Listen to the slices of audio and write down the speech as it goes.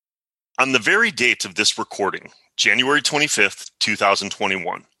On the very date of this recording, January 25th,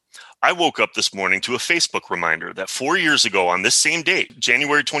 2021, I woke up this morning to a Facebook reminder that 4 years ago on this same date,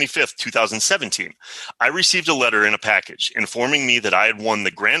 January 25th, 2017, I received a letter in a package informing me that I had won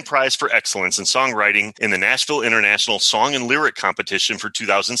the grand prize for excellence in songwriting in the Nashville International Song and Lyric Competition for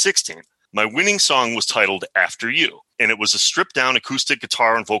 2016. My winning song was titled After You, and it was a stripped-down acoustic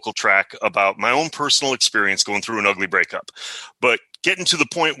guitar and vocal track about my own personal experience going through an ugly breakup. But getting to the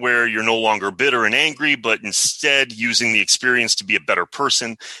point where you're no longer bitter and angry, but instead using the experience to be a better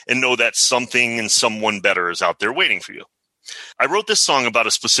person and know that something and someone better is out there waiting for you. I wrote this song about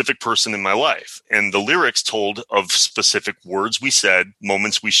a specific person in my life, and the lyrics told of specific words we said,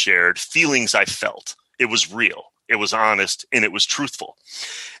 moments we shared, feelings I felt. It was real. It was honest, and it was truthful.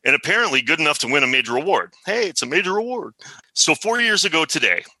 And apparently good enough to win a major award. Hey, it's a major award. So 4 years ago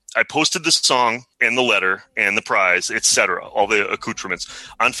today, I posted the song and the letter and the prize, etc., all the accoutrements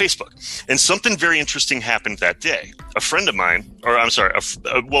on Facebook. And something very interesting happened that day. A friend of mine,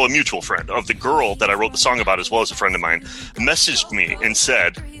 a mutual friend of the girl that I wrote the song about, as well as a friend of mine, messaged me and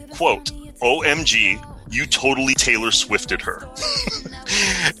said, quote, OMG, you totally Taylor Swifted her.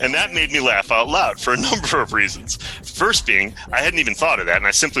 And that made me laugh out loud for a number of reasons. First being, I hadn't even thought of that, and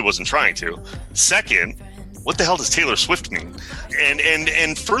I simply wasn't trying to. Second, what the hell does Taylor Swift mean?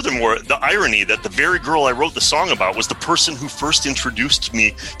 And furthermore, the irony that the very girl I wrote the song about was the person who first introduced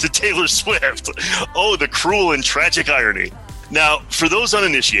me to Taylor Swift. Oh, the cruel and tragic irony. Now, for those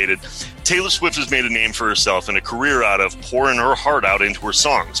uninitiated, Taylor Swift has made a name for herself and a career out of pouring her heart out into her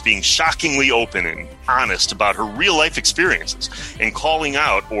songs, being shockingly open and honest about her real-life experiences, and calling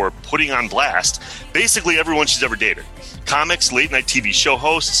out or putting on blast basically everyone she's ever dated. Comics, late-night TV show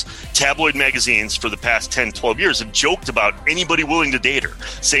hosts, tabloid magazines for the past 10, 12 years have joked about anybody willing to date her,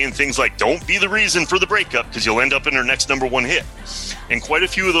 saying things like, don't be the reason for the breakup because you'll end up in her next number one hit. And quite a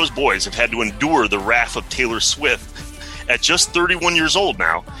few of those boys have had to endure the wrath of Taylor Swift. At just 31 years old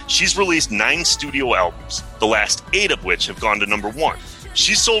now, she's released 9 studio albums, the last 8 of which have gone to number 1.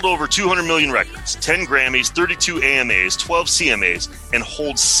 She's sold over 200 million records, 10 Grammys, 32 AMAs, 12 CMAs, and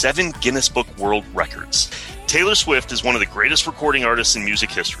holds 7 Guinness Book World Records. Taylor Swift is one of the greatest recording artists in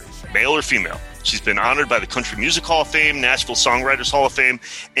music history, male or female. She's been honored by the Country Music Hall of Fame, Nashville Songwriters Hall of Fame,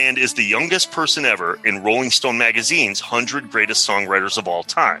 and is the youngest person ever in Rolling Stone magazine's 100 Greatest Songwriters of All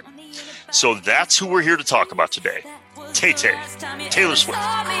Time. So that's who we're here to talk about today. Tay-Tay, Taylor Swift.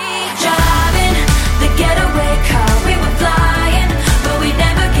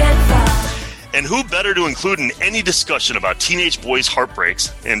 And who better to include in any discussion about teenage boys'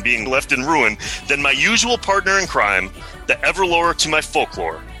 heartbreaks and being left in ruin than my usual partner in crime, the Everlore to my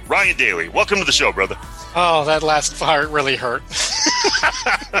folklore, Ryan Daly. Welcome to the show, brother. Oh, that last part really hurt.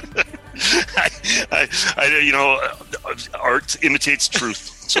 Art imitates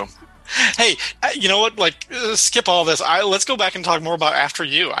truth, so... Hey, you know what? Skip all this. Let's go back and talk more about After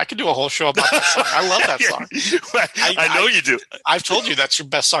You. I could do a whole show about that song. I love that song. I know you do. I've told you that's your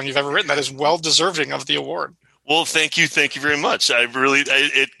best song you've ever written. That is well deserving of the award. Well, thank you very much. It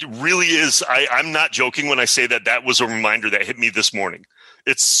really is. I'm not joking when I say that was a reminder that hit me this morning.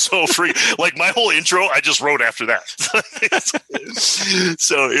 It's so free. Like my whole intro, I just wrote after that.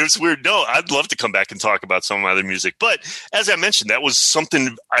 So it was weird. No, I'd love to come back and talk about some of my other music. But as I mentioned, that was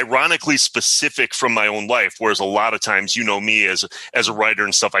something ironically specific from my own life. Whereas a lot of times, you know me as a writer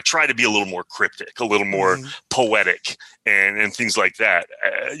and stuff, I try to be a little more cryptic, a little more poetic and things like that.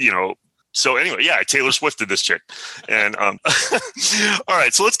 So anyway, yeah, I Taylor Swifted this chick. And all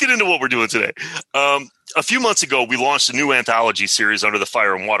right, so let's get into what we're doing today. A few months ago, we launched a new anthology series under the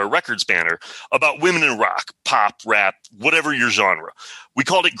Fire and Water Records banner about women in rock, pop, rap, whatever your genre. We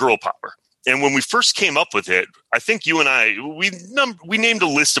called it Girl Power. And when we first came up with it, I think you and I, we named a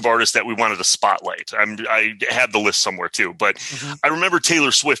list of artists that we wanted to spotlight. I had the list somewhere too, but I remember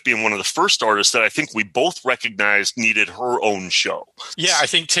Taylor Swift being one of the first artists that I think we both recognized needed her own show. Yeah, I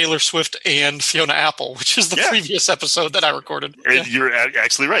think Taylor Swift and Fiona Apple, which is the previous episode that I recorded. Yeah. You're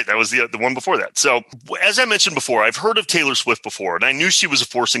actually right. That was the one before that. So as I mentioned before, I've heard of Taylor Swift before, and I knew she was a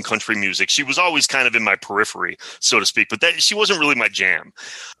force in country music. She was always kind of in my periphery, so to speak, but she wasn't really my jam.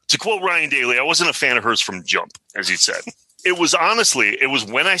 To quote Ryan Daly, I wasn't a fan of hers from jump, as you said. It was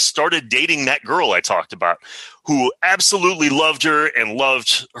when I started dating that girl I talked about, who absolutely loved her and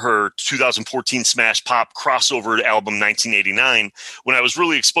loved her 2014 smash pop crossover album 1989, when I was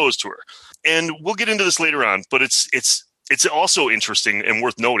really exposed to her. And we'll get into this later on, but it's It's also interesting and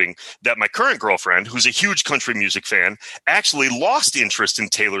worth noting that my current girlfriend, who's a huge country music fan, actually lost interest in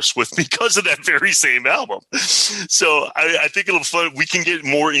Taylor Swift because of that very same album. So I think it'll be fun. We can get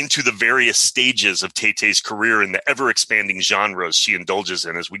more into the various stages of Tay-Tay's career and the ever-expanding genres she indulges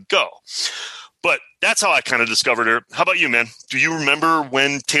in as we go. But that's how I kind of discovered her. How about you, man? Do you remember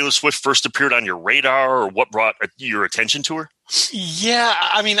when Taylor Swift first appeared on your radar, or what brought your attention to her? Yeah,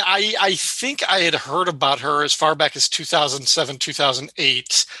 I mean, I think I had heard about her as far back as 2007,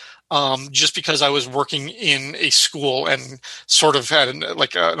 2008, just because I was working in a school and sort of had an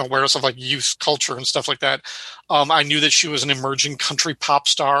awareness of like youth culture and stuff like that. I knew that she was an emerging country pop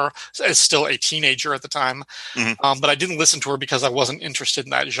star, as still a teenager at the time. Mm-hmm. But I didn't listen to her because I wasn't interested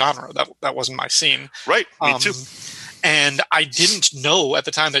in that genre. That wasn't my scene. Right, me too. And I didn't know at the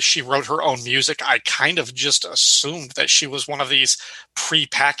time that she wrote her own music. I kind of just assumed that she was one of these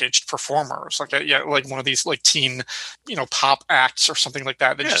pre-packaged performers, like one of these like teen, pop acts or something like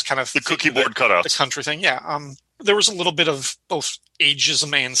that. That just kind of the cookie board cutouts, the country thing. Yeah. There was a little bit of both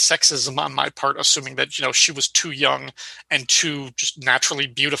ageism and sexism on my part, assuming that, she was too young and too just naturally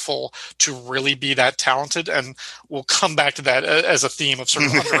beautiful to really be that talented. And we'll come back to that as a theme of sort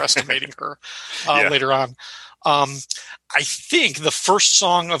of underestimating her later on. I think the first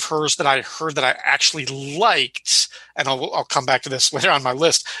song of hers that I heard that I actually liked, and I'll come back to this later on my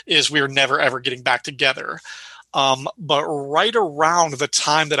list, is "We're Never Ever Getting Back Together." But right around the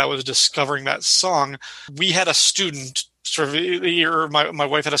time that I was discovering that song, we had a student, my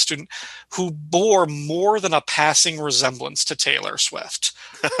wife had a student who bore more than a passing resemblance to Taylor Swift.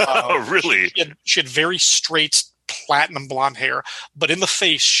 Oh, really? She had very straight platinum blonde hair, but in the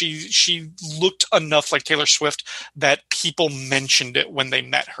face, she looked enough like Taylor Swift that people mentioned it when they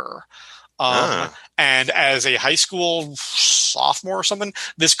met her. And as a high school sophomore or something,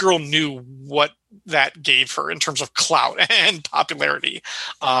 this girl knew what that gave her in terms of clout and popularity,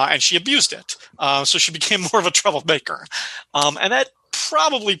 and she abused it. So she became more of a troublemaker, and that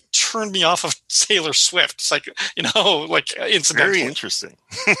probably turned me off of Taylor Swift. It's like, incidentally. Very interesting.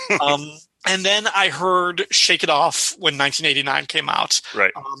 And then I heard "Shake It Off" when 1989 came out.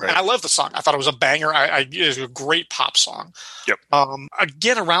 Right. And I love the song. I thought it was a banger. It was a great pop song. Yep.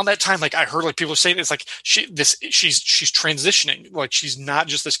 Again, around that time, I heard people saying it's like she's transitioning. Like, she's not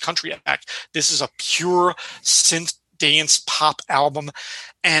just this country act. This is a pure synth dance pop album.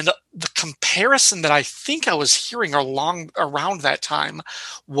 And the comparison that I think I was hearing around that time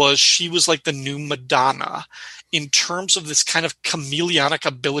was she was like the new Madonna in terms of this kind of chameleonic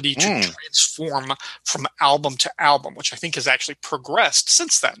ability to transform from album to album, which I think has actually progressed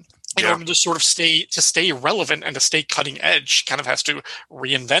since then. In order to sort of stay relevant and to stay cutting edge, she kind of has to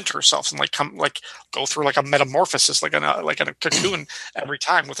reinvent herself and go through like a metamorphosis, like in a cocoon every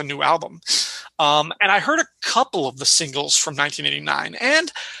time with a new album. And I heard a couple of the singles from 1989,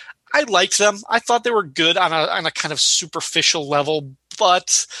 and I liked them. I thought they were good on a kind of superficial level,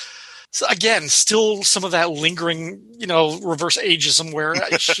 but so again, still some of that lingering, reverse ageism where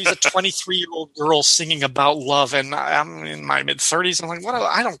she's a 23-year-old girl singing about love, and I'm in my mid-30s. I'm like, what?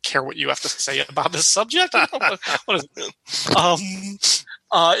 I don't care what you have to say about this subject. What is it?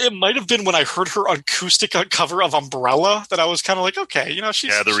 It might have been when I heard her acoustic cover of "Umbrella" that I was kind of like, okay,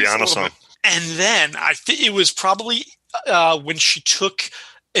 she's the Rihanna song. And then I think it was probably when she took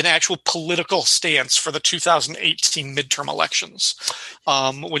an actual political stance for the 2018 midterm elections,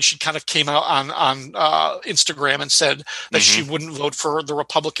 when she kind of came out on Instagram and said that she wouldn't vote for the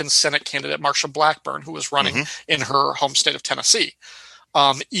Republican Senate candidate Marsha Blackburn, who was running in her home state of Tennessee.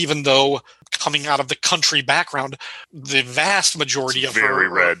 Even though coming out of the country background, the vast majority of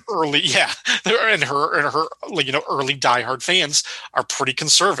her early diehard fans are pretty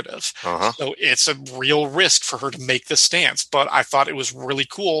conservative. So it's a real risk for her to make this stance. But I thought it was really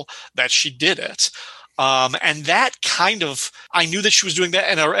cool that she did it. And that kind of, I knew that she was doing that,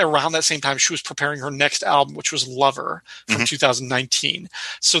 and around that same time, she was preparing her next album, which was "Lover" from 2019.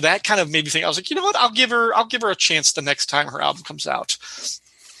 So that kind of made me think. I was like, you know what? I'll give her a chance the next time her album comes out.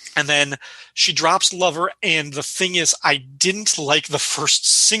 And then she drops "Lover," and the thing is, I didn't like the first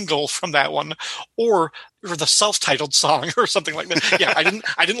single from that one, or the self-titled song, or something like that. Yeah,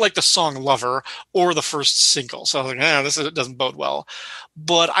 I didn't like the song "Lover" or the first single. So I was like, this doesn't bode well.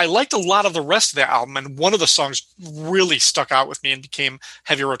 But I liked a lot of the rest of the album, and one of the songs really stuck out with me and became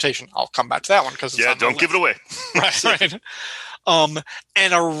heavy rotation. I'll come back to that one because don't give it away. Right.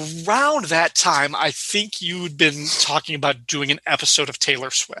 And around that time, I think you'd been talking about doing an episode of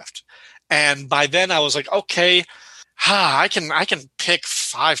Taylor Swift. And by then I was like, okay, I can pick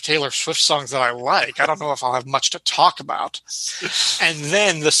 5 Taylor Swift songs that I like. I don't know if I'll have much to talk about. And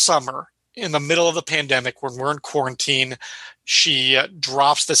then the summer in the middle of the pandemic when we're in quarantine, she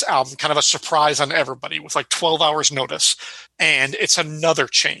drops this album, kind of a surprise on everybody with like 12 hours notice. And it's another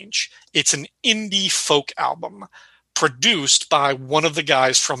change. It's an indie folk album produced by one of the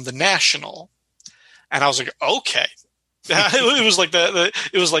guys from The National. And I was like, okay. It was like the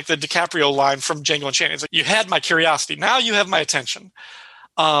DiCaprio line from Django Unchained. It's like, you had my curiosity. Now you have my attention.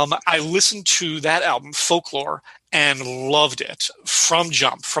 I listened to that album, Folklore, and loved it from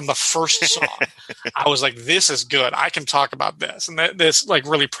jump, from the first song. I was like, this is good. I can talk about this. And this like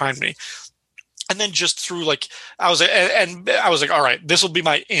really primed me. And then just through like, I was like, all right, this will be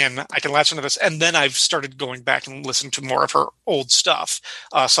my in. I can latch into this. And then I've started going back and listening to more of her old stuff.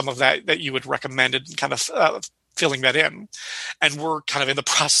 Some of that you had recommended and kind of filling that in. And we're kind of in the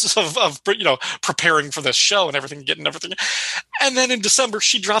process of preparing for this show and everything, getting everything. And then in December,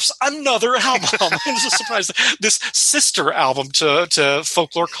 she drops another album. It was a surprise. This sister album to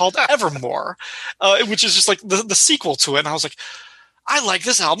Folklore called Evermore, which is just like the sequel to it. And I was like, I like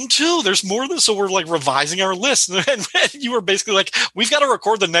this album too. There's more of this. So we're like revising our list. And you were basically like, we've got to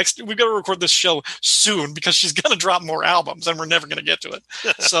record this show soon because she's going to drop more albums and we're never going to get to it.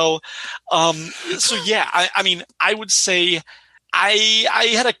 So yeah, I mean, I would say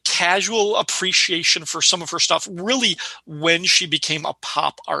I had a casual appreciation for some of her stuff really when she became a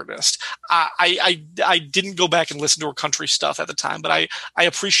pop artist. I didn't go back and listen to her country stuff at the time, but I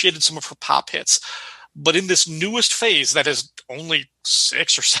appreciated some of her pop hits. But in this newest phase that is only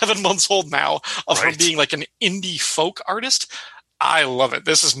 6 or 7 months old now of her being like an indie folk artist, I love it.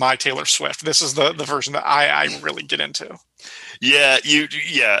 This is my Taylor Swift. This is the version that I really get into. Yeah,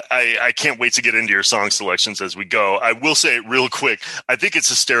 I can't wait to get into your song selections as we go. I will say real quick, I think it's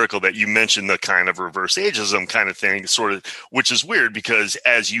hysterical that you mentioned the kind of reverse ageism kind of thing, sort of, which is weird because,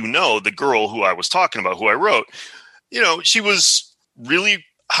 as you know, the girl who I was talking about, who I wrote, she was really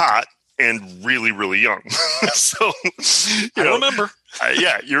hot and really, really young. So, I remember.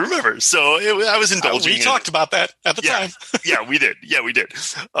 Yeah, you remember. So I was indulging. We talked about that at the time. Yeah, we did.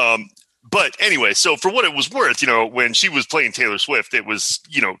 But anyway, so for what it was worth, when she was playing Taylor Swift, it was,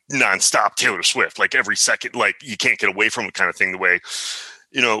 nonstop Taylor Swift, like every second, like you can't get away from it kind of thing, the way,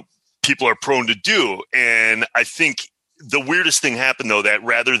 people are prone to do. And I think the weirdest thing happened, though, that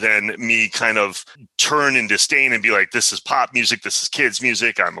rather than me kind of turn in disdain and be like, this is pop music, this is kids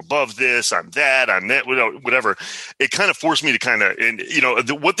music, I'm above this, I'm that, whatever, it kind of forced me to kind of, and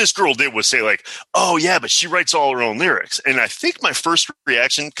what this girl did was say like, oh yeah, but she writes all her own lyrics. And I think my first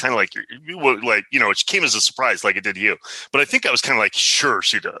reaction kind of like it came as a surprise like it did to you. But I think I was kind of like, sure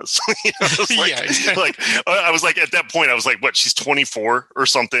she does. I was like, at that point, I was like, what, she's 24 or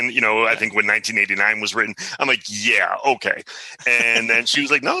something, I think when 1989 was written, I'm like, yeah, okay. And then she was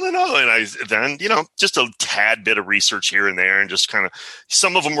like, no. And I then, just a tad bit of research here and there and just kind of,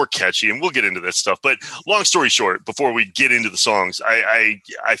 some of them were catchy and we'll get into this stuff. But long story short, before we get into the songs, I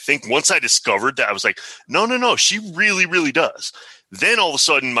think once I discovered that, I was like, no, she really, really does. Then all of a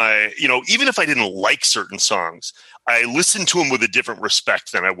sudden even if I didn't like certain songs, I listened to them with a different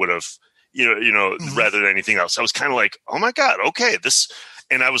respect than I would have, rather than anything else. I was kind of like, oh my God, okay, this.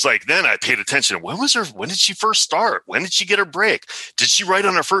 And I was like, then I paid attention. When did she first start? When did she get her break? Did she write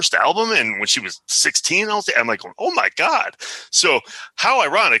on her first album? And when she was 16, I'm like, oh my God. So how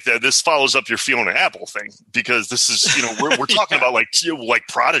ironic that this follows up your Fiona Apple thing, because this is, we're talking about like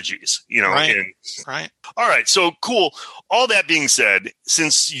prodigies, Right. All right. So cool. All that being said,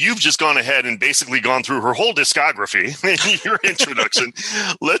 since you've just gone ahead and basically gone through her whole discography in your introduction,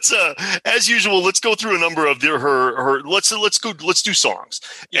 let's, as usual, let's go through a number of her, let's do songs.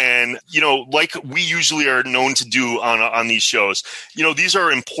 Yeah. And, like we usually are known to do on these shows, these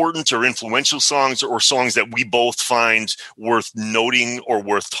are important or influential songs or songs that we both find worth noting or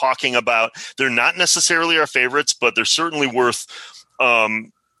worth talking about. They're not necessarily our favorites, but they're certainly worth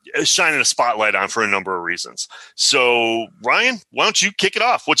shining a spotlight on for a number of reasons. So, Ryan, why don't you kick it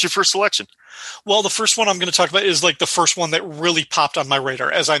off? What's your first selection? Well, the first one I'm going to talk about is like the first one that really popped on my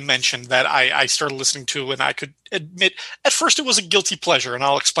radar, as I mentioned, that I started listening to, and I could admit at first it was a guilty pleasure, and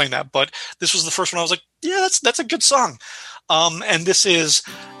I'll explain that. But this was the first one I was like, yeah, that's a good song. And this is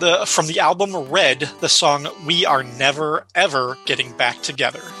from the album Red, the song "We Are Never Ever Getting Back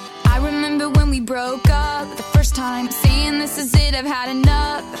Together." I remember when we broke up the first time, saying this is it, I've had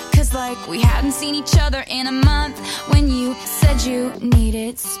enough. Cause like we hadn't seen each other in a month. When you said you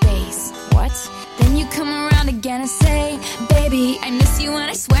needed space. What? Then you come around again and say, baby, I miss you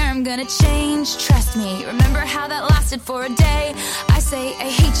and I swear I'm gonna change. Trust me, remember how that lasted for a day. I say I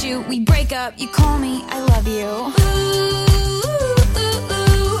hate you, we break up, you call me, I love you. Ooh.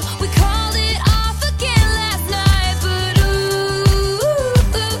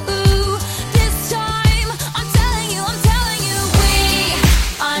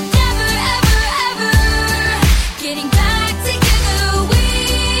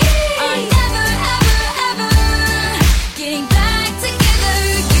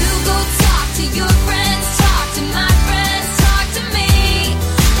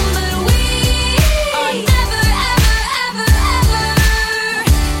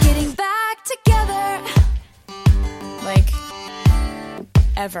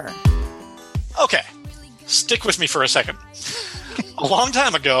 ever. Okay, stick with me for a second. A long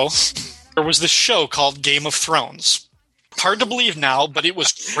time ago, there was this show called Game of Thrones. Hard to believe now, but it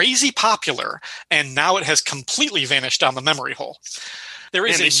was crazy popular, and now it has completely vanished down the memory hole. There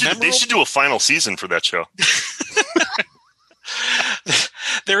is they should do a final season for that show.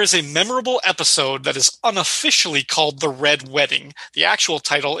 There is a memorable episode that is unofficially called The Red Wedding. The actual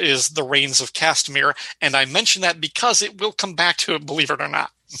title is The Reigns of Castamere, and I mention that because it will come back to it, believe it or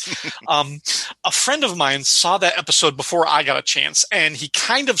not. A friend of mine saw that episode before I got a chance, and he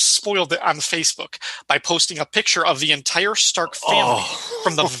kind of spoiled it on Facebook by posting a picture of the entire Stark family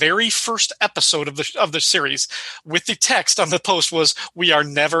from the very first episode of the series, with the text on the post was, "We are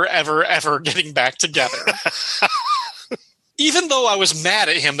never, ever, ever getting back together." Even though I was mad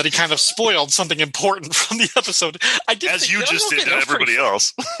at him that he kind of spoiled something important from the episode, I did. As you just did to everybody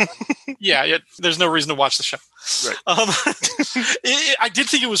else. Yeah, there's no reason to watch the show. Right. I did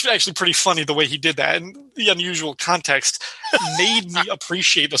think it was actually pretty funny the way he did that, and the unusual context made me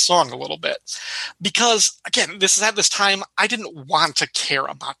appreciate the song a little bit. Because, again, this is at this time, I didn't want to care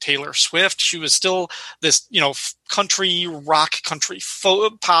about Taylor Swift. She was still this, country rock, country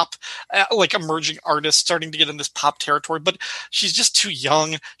pop, like emerging artist starting to get in this pop territory, but she's just too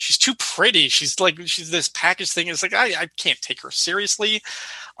young. She's too pretty. She's this package thing. It's like, I can't take her seriously.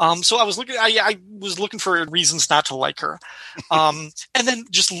 So I was looking for reasons not to like her. And then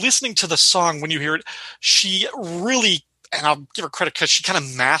just listening to the song, when you hear it, she really, and I'll give her credit because she kind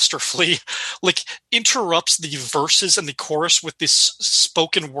of masterfully interrupts the verses and the chorus with this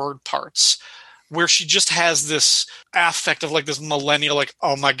spoken word parts, where she just has this affect of this millennial,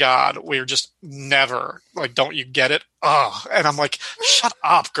 oh my God, we're just never, don't you get it? Oh, and I'm like, shut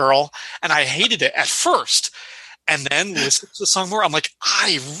up, girl. And I hated it at first. And then listen to the song more, I'm like,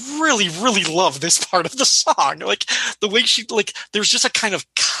 I really, really love this part of the song. The way she, there's just a kind of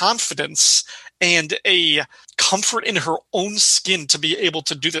confidence and a comfort in her own skin to be able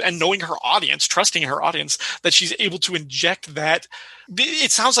to do that, and knowing her audience, trusting her audience, that she's able to inject that.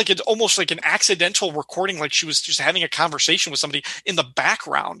 It sounds like it's almost like an accidental recording, like she was just having a conversation with somebody in the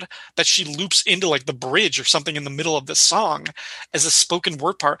background that she loops into the bridge or something in the middle of the song as a spoken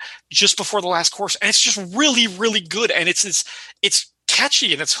word part just before the last chorus. And it's just really, really good. And it's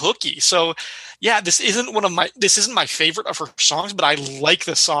catchy and it's hooky. So yeah, this isn't my favorite of her songs, but I like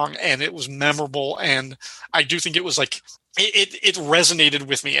this song and it was memorable. And I do think it was it resonated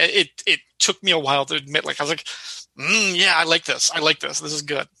with me. It took me a while to admit, I was like, yeah, I like this. This is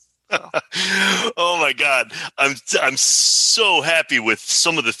good. Oh my God. I'm so happy with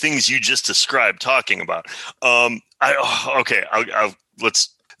some of the things you just described talking about. The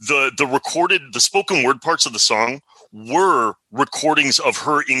spoken word parts of the song were recordings of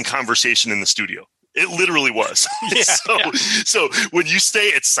her in conversation in the studio. It literally was. Yeah, So when you say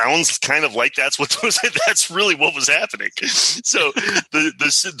it sounds kind of like that's really what was happening. So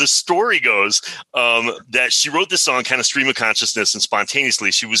the story goes that she wrote this song kind of stream of consciousness and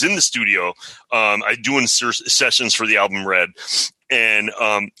spontaneously. She was in the studio doing sessions for the album Red. And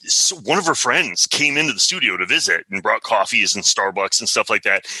so one of her friends came into the studio to visit and brought coffees and Starbucks and stuff like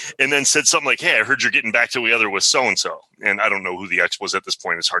that. And then said something like, "Hey, I heard you're getting back together with so-and-so." And I don't know who the ex was at this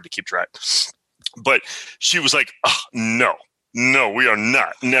point. It's hard to keep track. But she was like, "Oh, no, we are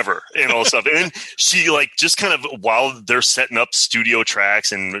not, never," and all stuff. And then she just kind of, while they're setting up studio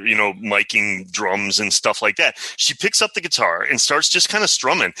tracks and, miking drums and stuff like that, she picks up the guitar and starts just kind of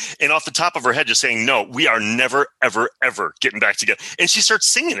strumming and off the top of her head, just saying, "No, we are never, ever, ever getting back together." And she starts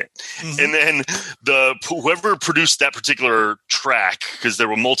singing it. Mm-hmm. And then whoever produced that particular track, because there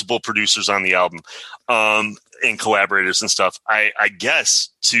were multiple producers on the album, and collaborators and stuff, I guess,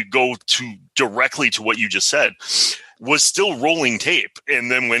 to go directly to what you just said, was still rolling tape, and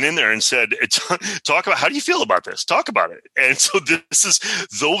then went in there and said, "Talk about, how do you feel about this? Talk about it." And so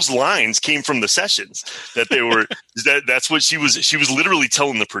those lines came from the sessions that they were, that's what she was literally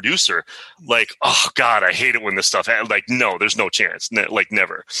telling the producer, "Oh God, I hate it when this stuff happens. No, there's no chance.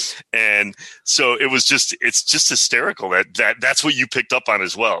 Never." And so it's just hysterical that's what you picked up on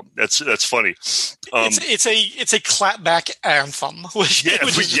as well. That's funny. It's a clapback anthem, which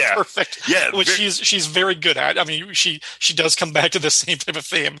is perfect. Yeah. Which she's very good at. I mean, she does come back to the same type of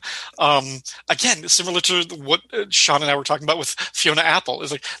theme. Again, similar to what Sean and I were talking about with Fiona Apple,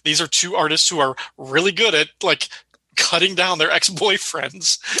 is these are two artists who are really good at cutting down their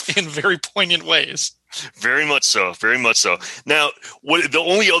ex-boyfriends in very poignant ways. Very much so. Very much so. Now, the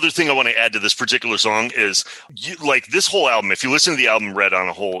only other thing I want to add to this particular song is, like, this whole album, if you listen to the album Red on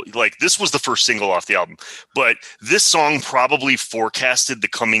a whole, like, this was the first single off the album. But this song probably forecasted the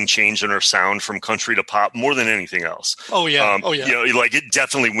coming change in her sound from country to pop more than anything else. Oh, yeah. You know, like, it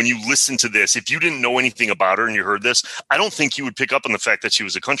definitely, when you listen to this, if you didn't know anything about her and you heard this, I don't think you would pick up on the fact that she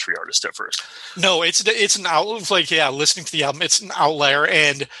was a country artist at first. No, it's an out, like, yeah, listening to the album, it's an outlier.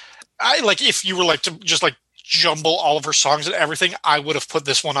 And I like, if you were like to just like jumble all of her songs and everything, I would have put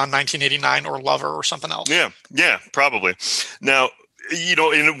this one on 1989 or Lover or something else. Yeah, probably. Now, you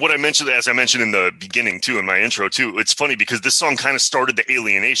know, in what I mentioned, as I mentioned in the beginning too, in my intro too, it's funny because this song kind of started the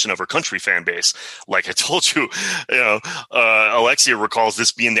alienation of her country fan base. Like I told you, Alexia recalls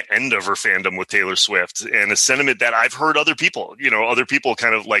this being the end of her fandom with Taylor Swift, and a sentiment that I've heard other people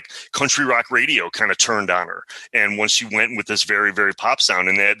kind of like country rock radio kind of turned on her. And once she went with this very, very pop sound,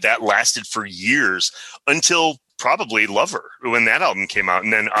 and that lasted for years until probably Lover when that album came out.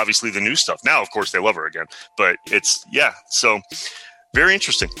 And then obviously the new stuff. Now, of course, they love her again, but so very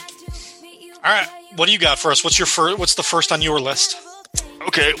interesting. All right. What do you got for us? What's the first on your list?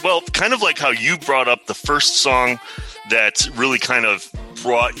 Okay. Well, kind of like how you brought up the first song that really kind of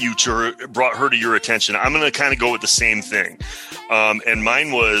brought her to your attention. I'm going to kind of go with the same thing. And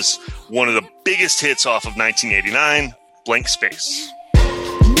mine was one of the biggest hits off of 1989, Blank Space.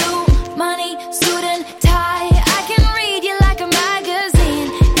 No money, suit and tie. I can read you like a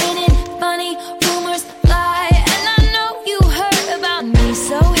magazine. Ain't it funny? Rumors fly. And I know you heard about me.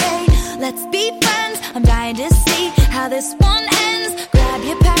 So hey, let's be friends. I'm dying to see how this one ends. Grab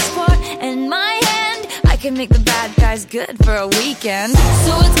your passport and my hand. I can make the bad guys good for a weekend.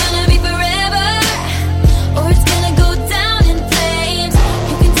 So it's gonna be forever, or it's gonna go down in flames.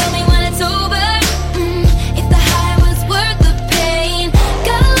 You can tell me when it's over. If the high was worth the pain.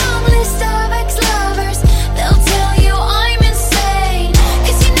 Got a long list of ex-lovers. They'll tell you I'm insane.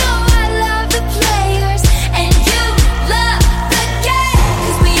 'Cause you know I love the players and you love the game.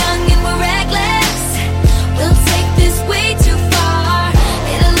 'Cause we're young and we're reckless. We'll take this way too far.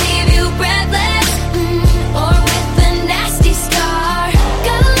 It'll leave you breathless, or with a nasty scar.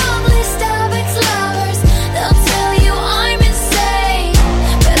 Got a long list of ex-lovers. They'll tell you I'm insane.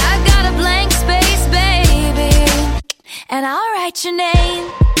 But I've got a blank space, baby, and I'll write your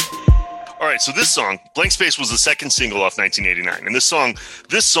name. All right, so this song, Blank Space, was the second single off 1989. And this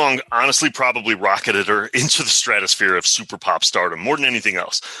song honestly probably rocketed her into the stratosphere of super pop stardom more than anything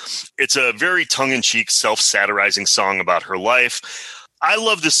else. It's a very tongue-in-cheek, self-satirizing song about her life. I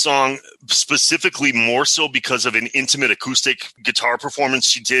love this song specifically more so because of an intimate acoustic guitar performance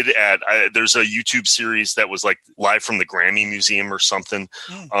she did there's a YouTube series that was like live from the Grammy Museum or something.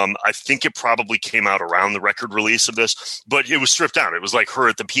 I think it probably came out around the record release of this, but it was stripped down. It was like her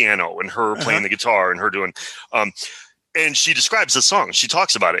at the piano and her playing the guitar and her doing, and she describes the song. She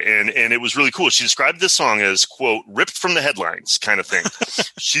talks about it, and it was really cool. She described this song as, quote, ripped from the headlines kind of thing.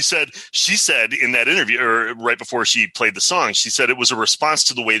 She said in that interview, or right before she played the song, she said it was a response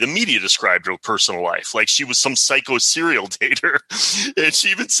to the way the media described her personal life. Like she was some psycho serial dater. And she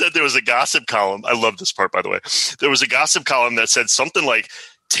even said there was a gossip column. I love this part, by the way. There was a gossip column that said something like,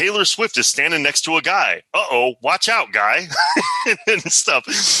 Taylor Swift is standing next to a guy. Uh-oh, watch out, guy. And stuff.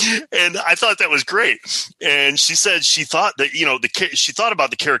 And I thought that was great. And she said she thought that, she thought about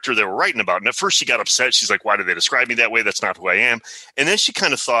the character they were writing about. And at first she got upset. She's like, why did they describe me that way? That's not who I am. And then she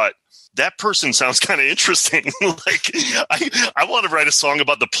kind of thought, that person sounds kind of interesting. Like, I want to write a song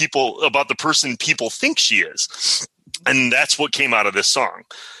about the person people think she is. And that's what came out of this song.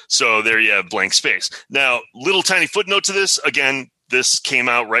 So there you have Blank Space. Now, little tiny footnote to this. Again, this came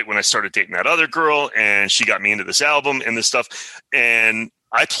out right when I started dating that other girl, and she got me into this album and this stuff. And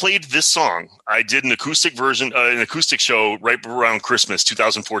I played this song. I did an acoustic version, an acoustic show right around Christmas,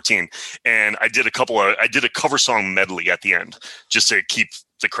 2014. And I did a cover song medley at the end just to keep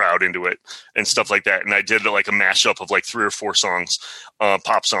the crowd into it and stuff like that. And I did like a mashup of like 3 or 4 songs,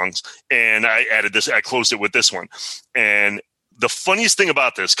 pop songs. And I closed it with this one. And the funniest thing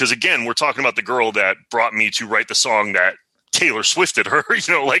about this, because again, we're talking about the girl that brought me to write the song that Taylor Swifted her,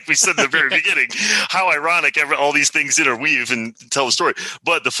 like we said in the very beginning, how ironic all these things interweave and tell the story.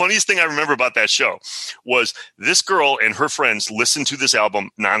 But the funniest thing I remember about that show was this girl and her friends listened to this album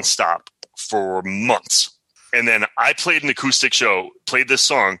nonstop for months. And then I played an acoustic show, played this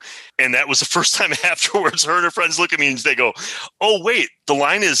song, and that was the first time afterwards her and her friends look at me and they go, oh, wait, the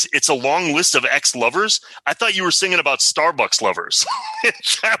line is, it's a long list of ex-lovers? I thought you were singing about Starbucks lovers.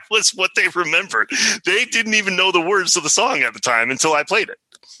 That was what they remembered. They didn't even know the words to the song at the time until I played it.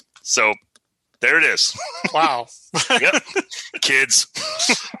 So there it is. Wow. Yep. Kids.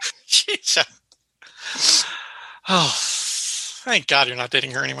 Oh, thank God you're not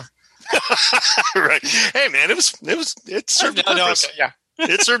dating her anymore. Right. Hey, man, it served a purpose. Okay, yeah.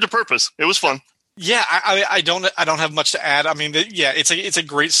 It served a purpose. It was fun. Yeah, I don't have much to add. I mean, it's a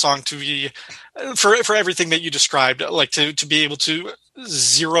great song to be for everything that you described. Like to be able to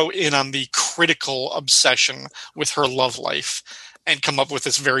zero in on the critical obsession with her love life and come up with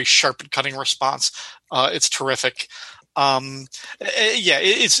this very sharp and cutting response. It's terrific.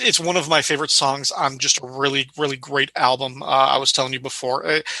 It's one of my favorite songs on just a really, really great album. I was telling you before,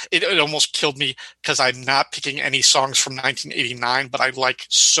 it almost killed me because I'm not picking any songs from 1989, but I like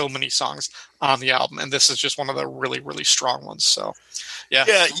so many songs on the album, and this is just one of the really, really strong ones. So, yeah.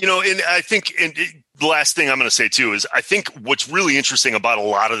 Yeah, and I think the last thing I'm going to say too is I think what's really interesting about a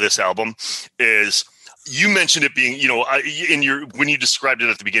lot of this album is you mentioned it being, when you described it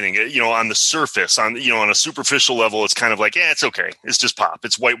at the beginning, on the surface, on a superficial level, it's kind of like, it's okay. It's just pop.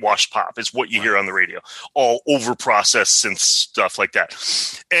 It's whitewashed pop. It's what you hear on the radio, all over processed synth stuff like that.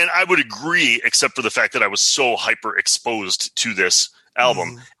 And I would agree, except for the fact that I was so hyper exposed to this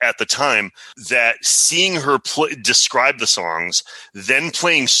album at the time that seeing her describe the songs, then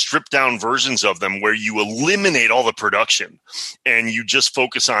playing stripped down versions of them where you eliminate all the production and you just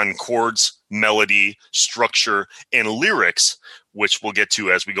focus on chords, melody, structure, and lyrics, which we'll get to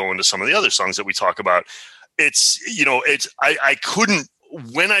as we go into some of the other songs that we talk about. I couldn't,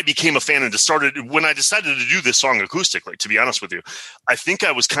 when I became a fan and when I decided to do this song acoustically, to be honest with you, I think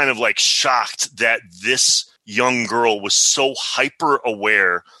I was kind of like shocked that this young girl was so hyper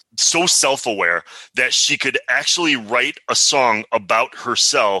aware, so self-aware that she could actually write a song about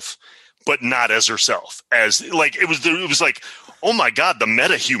herself, but not as herself. As like, it was like, oh my God, the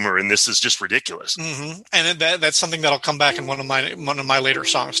meta humor in this is just ridiculous. Mm-hmm. And that's something that'll come back in one of my later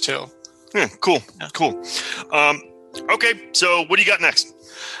songs too. Yeah, cool. Okay, so what do you got next?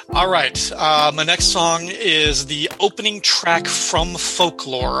 All right. My next song is the opening track from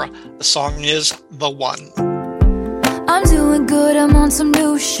Folklore. The song is The One. I'm doing good, I'm on some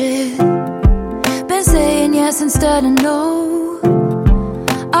new shit. Been saying yes instead of no.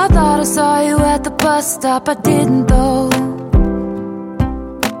 I thought I saw you at the bus stop, I didn't though.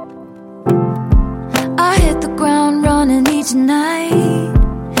 I hit the ground running each night.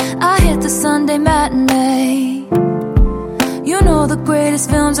 I hit the Sunday matinee. You know the greatest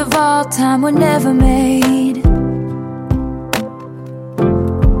films of all time were never made.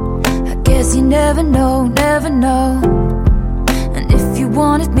 I guess you never know, never know. And if you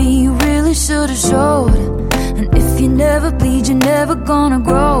wanted me, you really should have showed. And if you never bleed, you're never gonna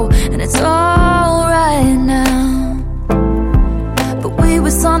grow. And it's all right now, but we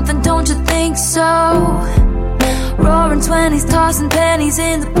were something, don't you think so? Roaring 20s, tossing pennies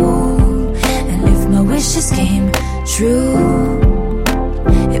in the pool. And if my wishes came true,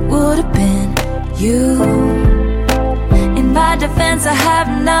 it would have been you. In my defense, I have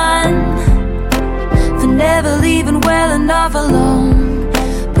none for never leaving well enough alone.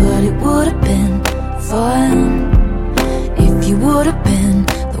 But it would have been fun if you would have been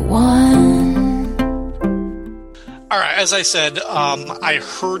the one. All right, as I said, I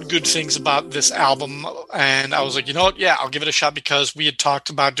heard good things about this album, and I was like, you know what? Yeah, I'll give it a shot because we had talked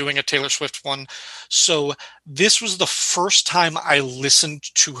about doing a Taylor Swift one. So this was the first time I listened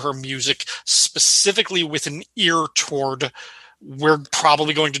to her music specifically with an ear toward, we're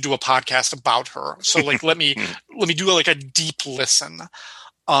probably going to do a podcast about her. So like, let me do like a deep listen.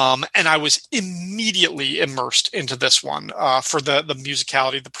 And I was immediately immersed into this one for the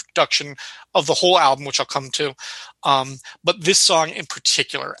musicality, the production of the whole album, which I'll come to. But this song in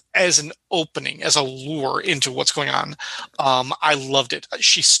particular, as an opening, as a lure into what's going on, I loved it.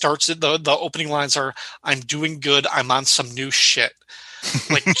 She starts it, the opening lines are, "I'm doing good, I'm on some new shit."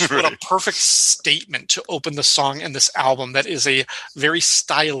 Like, right. What a perfect statement to open the song in this album that is a very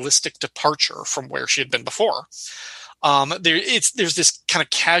stylistic departure from where she had been before. There's this kind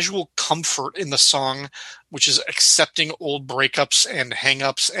of casual comfort in the song, which is accepting old breakups and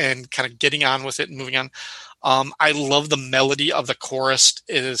hang-ups and kind of getting on with it and moving on. I love the melody of the chorus.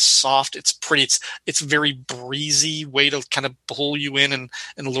 It is soft. It's pretty. It's very breezy way to kind of pull you in and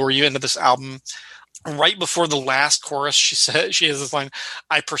lure you into this album. Right before the last chorus, she has this line,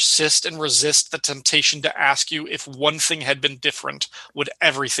 "I persist and resist the temptation to ask you if one thing had been different, would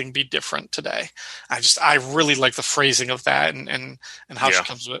everything be different today?" I really like the phrasing of that and how she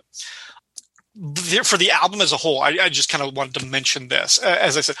comes with it. For the album as a whole, I just kind of wanted to mention this.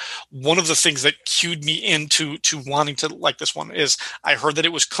 As I said, one of the things that cued me into wanting to like this one is I heard that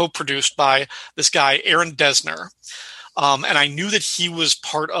it was co-produced by this guy, Aaron Dessner. And I knew that he was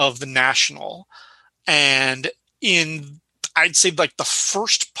part of The National. And in I'd say like the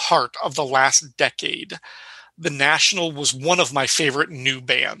first part of the last decade, The National was one of my favorite new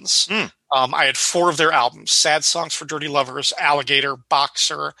bands. I had 4 of their albums: Sad Songs for Dirty Lovers, Alligator,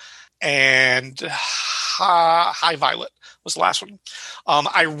 Boxer, and High Violet was the last one.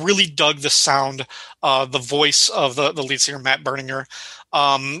 I really dug the sound, the voice of the lead singer, Matt Berninger.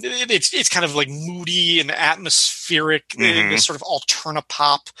 It's kind of like moody and atmospheric, this sort of alterna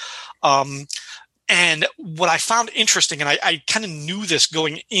pop. And what I found interesting, and I kind of knew this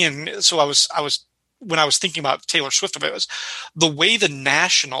going in, so I was when I was thinking about Taylor Swift of it, was the way The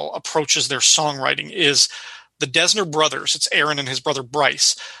National approaches their songwriting is the Dessner brothers. It's Aaron and his brother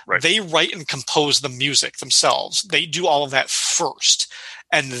Bryce. Right. They write and compose the music themselves. They do all of that first.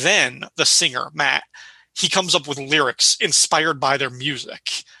 And then the singer, Matt, he comes up with lyrics inspired by their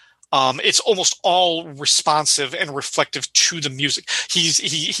music. It's almost all responsive and reflective to the music.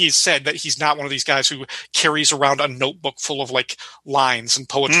 He's said that he's not one of these guys who carries around a notebook full of like lines and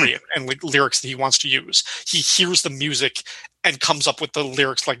poetry and like lyrics that he wants to use. He hears the music and comes up with the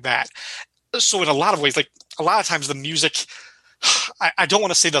lyrics like that. So in a lot of ways, like a lot of times the music, I don't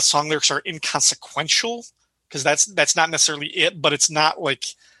want to say the song lyrics are inconsequential, because that's not necessarily it, but it's not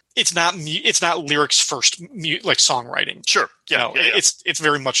it's not lyrics first, like songwriting. Sure. Yeah. It's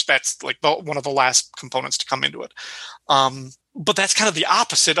very much, that's like one of the last components to come into it. But that's kind of the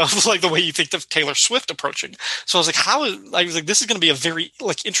opposite of like the way you think of Taylor Swift approaching. So I was like, this is going to be a very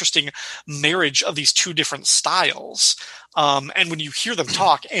like interesting marriage of these two different styles. And when you hear them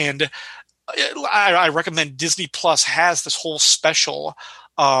talk, and I recommend Disney Plus has this whole special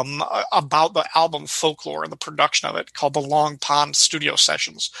about the album Folklore and the production of it, called the Long Pond Studio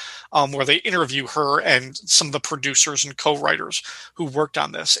Sessions, where they interview her and some of the producers and co-writers who worked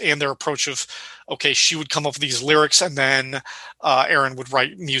on this, and their approach of, okay, she would come up with these lyrics and then Aaron would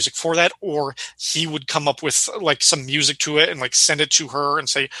write music for that, or he would come up with like some music to it and like send it to her and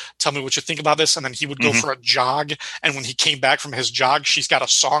say, tell me what you think about this. And then he would go for a jog. And when he came back from his jog, she's got a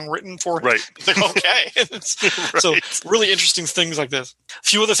song written for him. Right. It's like, okay. Right. So really interesting things like this. A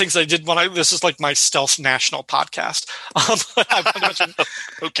few other things I did this is like my Stealth National podcast. I mentioned,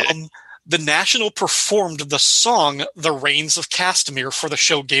 okay. The National performed the song "The Reigns of Castamere" for the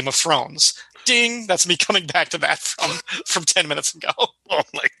show Game of Thrones. Ding! That's me coming back to that from 10 minutes ago. Oh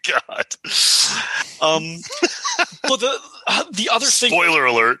my god! But the other thing. Spoiler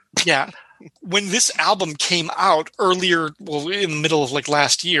alert! Yeah, when this album came out earlier, well, in the middle of like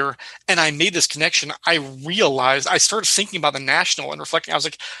last year, and I made this connection, I realized, I started thinking about the National and reflecting. I was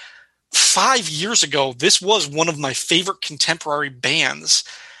like, 5 years ago, this was one of my favorite contemporary bands.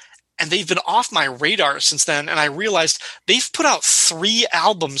 And they've been off my radar since then. And I realized they've put out 3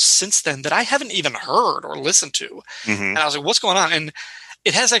 albums since then that I haven't even heard or listened to. And I was like, what's going on? And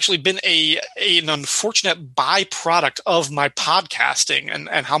it has actually been an unfortunate byproduct of my podcasting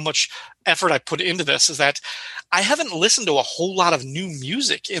and how much effort I put into this, is that I haven't listened to a whole lot of new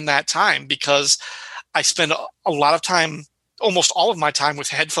music in that time, because I spend a lot of time, almost all of my time, with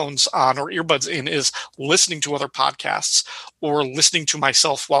headphones on or earbuds in, is listening to other podcasts or listening to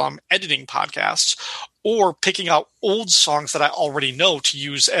myself while I'm editing podcasts, or picking out old songs that I already know to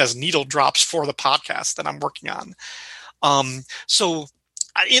use as needle drops for the podcast that I'm working on.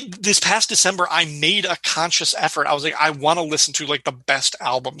 This past December, I made a conscious effort. I was like, I want to listen to like the best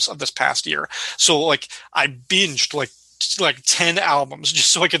albums of this past year. So like I binged like 10 albums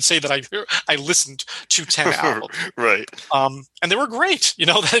just so I could say that I listened to 10 albums. Right. And they were great.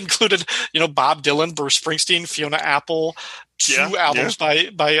 That included, Bob Dylan, Bruce Springsteen, Fiona Apple, 2 albums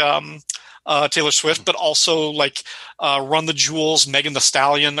by Taylor Swift, but also like Run the Jewels, Megan Thee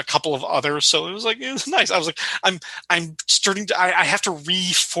Stallion, a couple of others. So it was nice. I was like, I'm starting to, I have to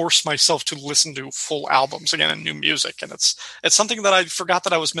reforce myself to listen to full albums again and new music. And it's something that I forgot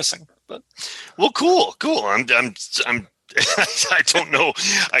that I was missing. But well, cool. I'm I don't know.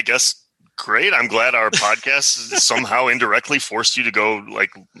 I guess great. I'm glad our podcast somehow indirectly forced you to go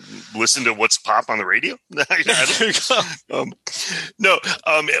like listen to what's pop on the radio. No.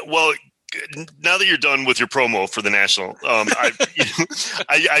 Well, now that you're done with your promo for the National,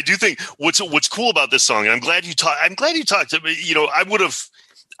 I do think what's cool about this song, and I'm glad you talked. I would have.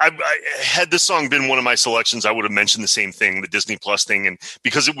 Had this song been one of my selections, I would have mentioned the same thing, the Disney Plus thing, and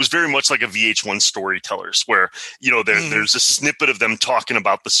because it was very much like a VH1 Storytellers, where there's a snippet of them talking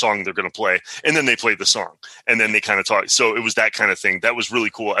about the song they're going to play, and then they play the song, and then they kind of talk. So it was that kind of thing. That was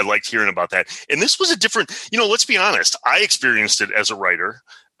really cool. I liked hearing about that. And this was a different. Let's be honest. I experienced it as a writer.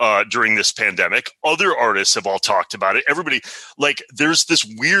 during this pandemic. Other artists have all talked about it. Everybody, like, there's this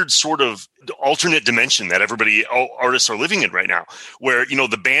weird sort of alternate dimension that all artists are living in right now, where, you know,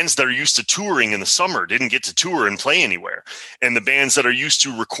 the bands that are used to touring in the summer didn't get to tour and play anywhere. And the bands that are used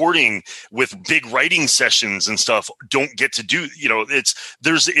to recording with big writing sessions and stuff don't get to do, you know,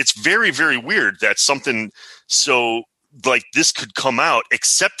 it's very, very weird that something so like this could come out,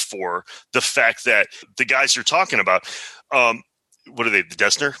 except for the fact that the guys you're talking about, what are they? The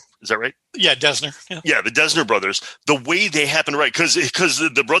Dessner? Is that right? Yeah, Dessner. Yeah, the Dessner brothers. The way they happen to write, because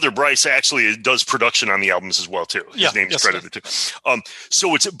the brother Bryce actually does production on the albums as well too. His name is credited too.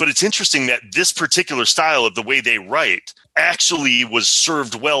 So it's interesting that this particular style of the way they write actually was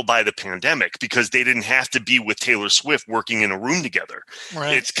served well by the pandemic, because they didn't have to be with Taylor Swift working in a room together.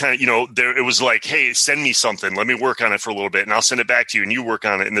 Right. It's kind of, you know, it was like, hey, send me something, let me work on it for a little bit, and I'll send it back to you, and you work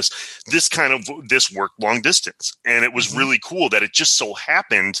on it. And this worked long distance, and it was really cool that it just so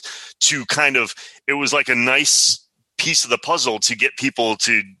happened to it was like a nice piece of the puzzle to get people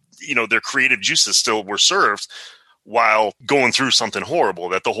to, you know, their creative juices still were served while going through something horrible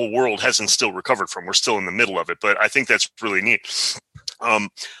that the whole world hasn't still recovered from. We're still in the middle of it, but I think that's really neat.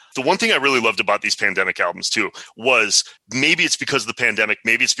 The one thing I really loved about these pandemic albums too was, maybe it's because of the pandemic,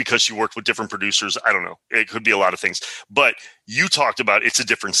 maybe it's because she worked with different producers. I don't know. It could be a lot of things, but you talked about it's a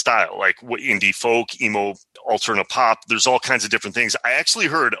different style, like indie folk, emo, alternate pop. There's all kinds of different things. I actually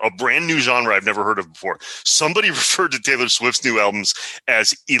heard a brand new genre I've never heard of before. Somebody referred to Taylor Swift's new albums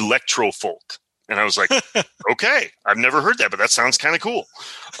as electro folk. And I was like, okay, I've never heard that, but that sounds kind of cool.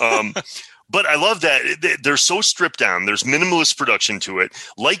 But I love that they're so stripped down. There's minimalist production to it.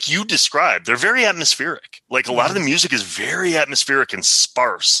 Like you described, they're very atmospheric. Like, a lot of the music is very atmospheric and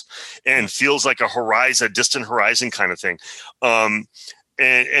sparse and feels like a distant horizon kind of thing. But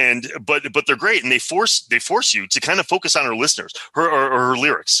they're great. And they force you to kind of focus on her listeners, her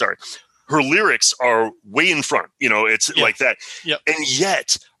lyrics. Sorry. Her lyrics are way in front, you know, it's like that. Yep. And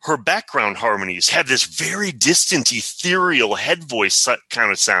yet her background harmonies have this very distant, ethereal head voice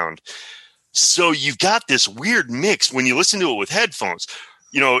kind of sound. So you've got this weird mix when you listen to it with headphones.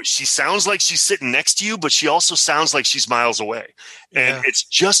 You know, she sounds like she's sitting next to you, but she also sounds like she's miles away. And it's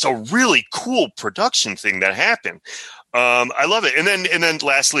just a really cool production thing that happened. I love it. And then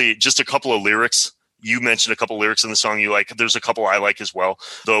lastly, just a couple of lyrics. You mentioned a couple of lyrics in the song you like. There's a couple I like as well.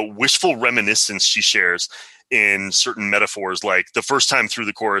 The wishful reminiscence she shares in certain metaphors, like the first time through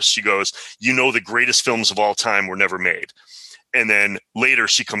the chorus, she goes, you know, the greatest films of all time were never made. And then later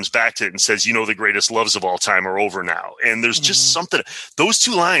she comes back to it and says, you know, the greatest loves of all time are over now. And there's just something, those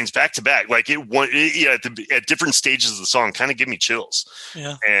two lines back to back, like at different stages of the song kind of give me chills.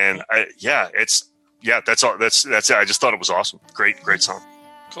 Yeah. And that's all. That's it. I just thought it was awesome. Great song.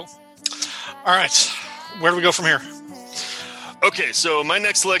 Cool. All right. Where do we go from here? Okay. So my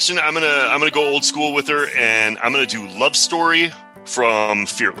next selection, I'm going to go old school with her, and I'm going to do Love Story from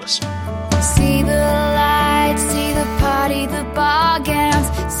Fearless. See the lights, see the party, the ball gowns.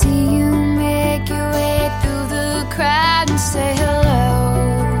 See you make your way through the crowd and say hello.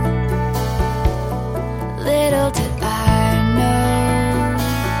 Little did I know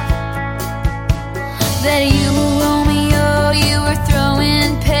that you were Romeo, you were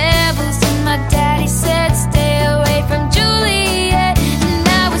throwing pebbles, and my daddy said stay away from Juliet. And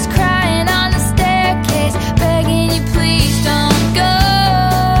I was crying on the staircase, begging you please don't go.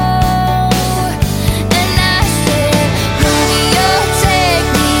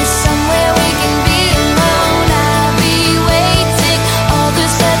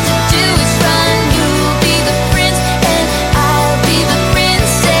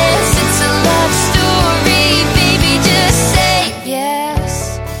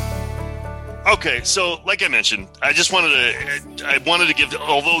 Okay, so like I mentioned, I wanted to give,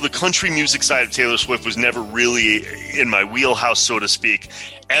 although the country music side of Taylor Swift was never really in my wheelhouse, so to speak,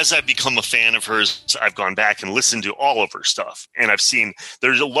 as I've become a fan of hers, I've gone back and listened to all of her stuff. And I've seen,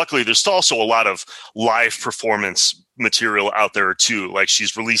 there's also a lot of live performance material out there too. Like,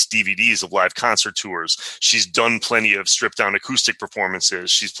 she's released DVDs of live concert tours. She's done plenty of stripped down acoustic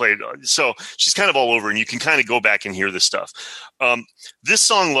performances. She's played, so she's kind of all over, and you can kind of go back and hear this stuff. This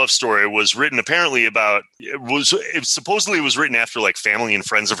song, Love Story, was written apparently supposedly was written after like family and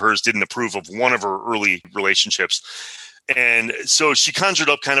friends of hers didn't approve of one of her early relationships. And so she conjured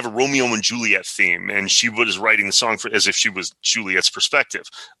up kind of a Romeo and Juliet theme, and she was writing the song as if she was Juliet's perspective,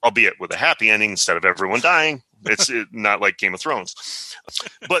 albeit with a happy ending instead of everyone dying. It's not like Game of Thrones.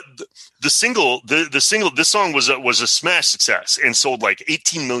 But this song was a smash success and sold like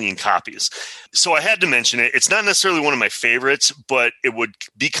 18 million copies. So I had to mention it. It's not necessarily one of my favorites, but it would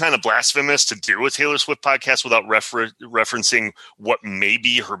be kind of blasphemous to do a Taylor Swift podcast without referencing what may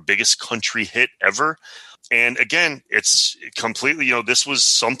be her biggest country hit ever. And again, it's completely, this was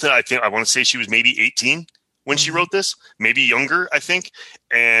something I want to say she was maybe 18 when she wrote this, maybe younger, I think.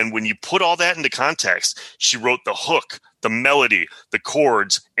 And when you put all that into context, she wrote the hook, the melody, the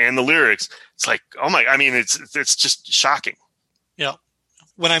chords, and the lyrics. It's like, it's just shocking. Yeah.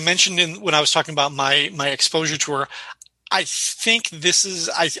 When I mentioned when I was talking about my exposure to her, I think this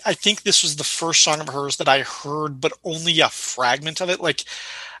was the first song of hers that I heard, but only a fragment of it. Like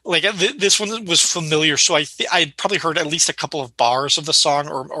this one was familiar, so I'd probably heard at least a couple of bars of the song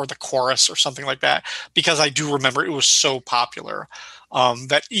or the chorus or something like that, because I do remember it was so popular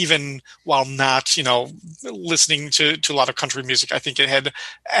that even while not, listening to a lot of country music, I think it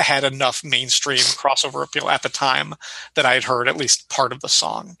had enough mainstream crossover appeal at the time that I had heard at least part of the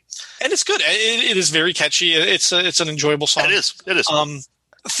song. And it's good. It is very catchy. It's an enjoyable song. It is.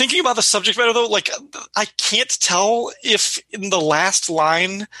 Thinking about the subject matter, though, like I can't tell if in the last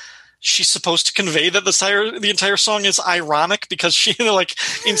line she's supposed to convey that the entire song is ironic, because she,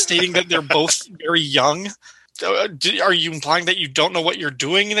 in stating that they're both very young. Are you implying that you don't know what you're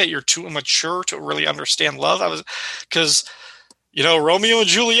doing, that you're too immature to really understand love? Because Romeo and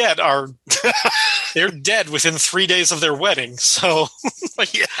Juliet they're dead within 3 days of their wedding. So,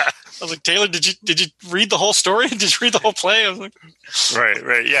 yeah. I was like, Taylor, did you read the whole story? Did you read the whole play? I was like,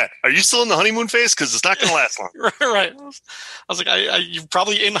 right, yeah. Are you still in the honeymoon phase? Because it's not going to last long. Right. I was like, you're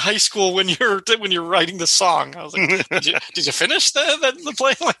probably in high school when you're writing the song. I was like, did you finish the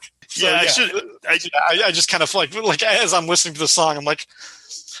play? So, yeah. I just kind of like as I'm listening to the song, I'm like,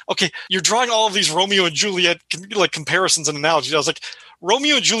 okay, you're drawing all of these Romeo and Juliet comparisons and analogies. I was like,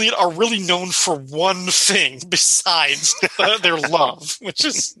 Romeo and Juliet are really known for one thing besides their love, which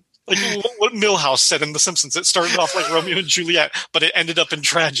is like what Milhouse said in The Simpsons. It started off like Romeo and Juliet, but it ended up in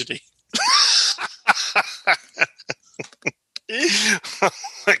tragedy. Oh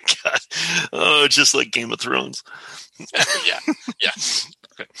my God. Oh, just like Game of Thrones. Yeah.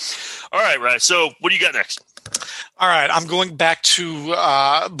 Okay. All right. So what do you got next? All right, I'm going back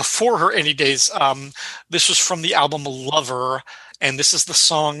to before her Any Days. This was from the album Lover, and this is the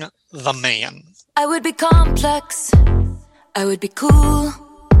song The Man. I would be complex, I would be cool.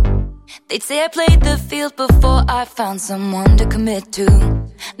 They'd say I played the field before I found someone to commit to.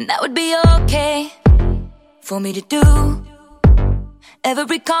 And that would be okay for me to do.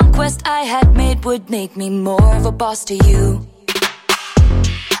 Every conquest I had made would make me more of a boss to you.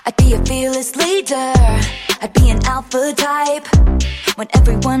 I'd be a fearless leader, I'd be an alpha type. When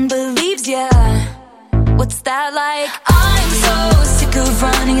everyone believes ya, what's that like? I'm so sick of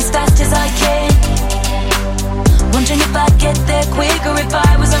running as fast as I can, wondering if I'd get there quicker if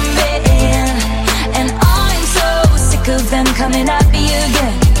I was a man. And I'm so sick of them coming at me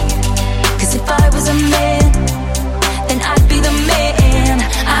again, 'cause if I was a man, then I'd be the man.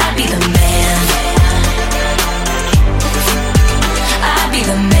 I'd be the man. I'd be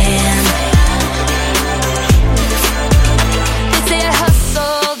the man. They say I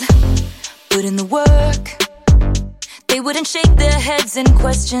hustled, put in the work. They wouldn't shake their heads and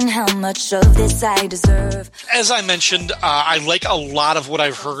question how much of this I deserve. As I mentioned, I like a lot of what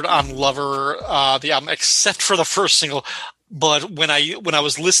I've heard on Lover, the album, except for the first single. But when I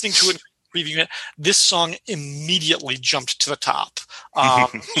was listening to it, previewing it, this song immediately jumped to the top.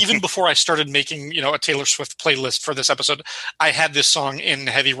 Even before I started making, a Taylor Swift playlist for this episode, I had this song in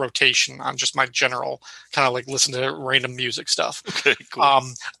heavy rotation on just my general kind of listen to random music stuff. Okay, cool.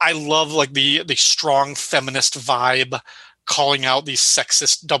 I love the strong feminist vibe, calling out these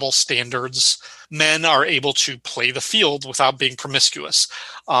sexist double standards. Men are able to play the field without being promiscuous.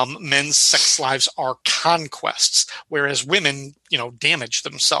 Men's sex lives are conquests, whereas women, damage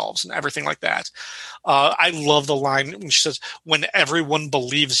themselves and everything like that. I love the line when she says, "When everyone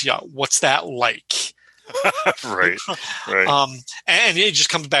believes ya, what's that like?" Right. And it just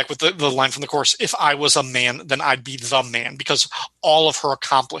comes back with the line from the chorus, "If I was a man, then I'd be the man," because all of her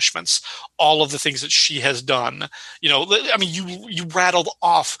accomplishments, all of the things that she has done, you rattled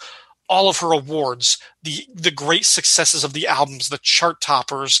off all of her awards, the great successes of the albums, the chart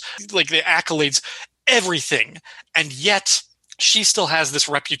toppers, the accolades, everything. And yet she still has this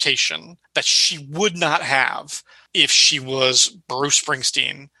reputation that she would not have if she was Bruce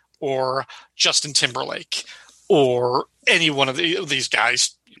Springsteen or Justin Timberlake or any one of these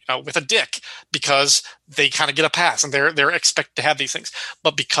guys with a dick, because they kind of get a pass and they're expected to have these things.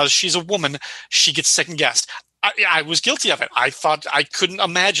 But because she's a woman, she gets second guessed. I was guilty of it. I thought I couldn't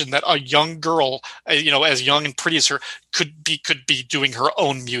imagine that a young girl, as young and pretty as her, could be doing her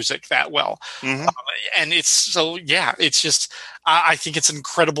own music that well. Mm-hmm. And it's just, I think it's an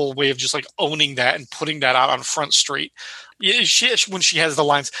incredible way of just like owning that and putting that out on Front Street. When she has the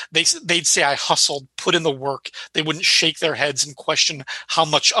lines, they'd say, "I hustled, put in the work." They wouldn't shake their heads and question how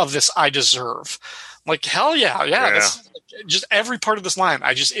much of this I deserve. I'm like, hell yeah. That's just every part of this line.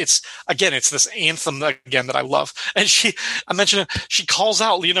 It's this anthem again that I love. And I mentioned she calls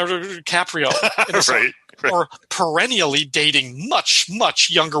out Leonardo DiCaprio in the song, right. for perennially dating much, much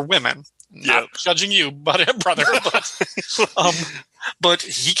younger women. Not judging you, brother, but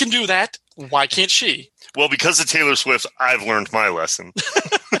he can do that. Why can't she? Well, because of Taylor Swift, I've learned my lesson.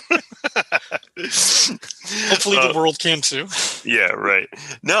 Hopefully the world can too. Yeah, right.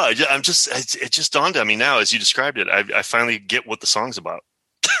 No, it just dawned on me now as you described it. I finally get what the song's about.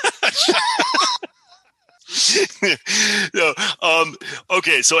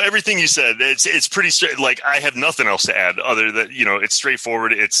 Okay, so everything you said, it's pretty straight. Like, I have nothing else to add other than, it's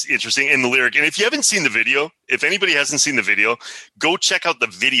straightforward. It's interesting in the lyric. And if you haven't seen the video, if anybody hasn't seen the video, go check out the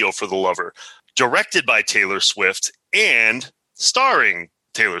video for The Lover, directed by Taylor Swift and starring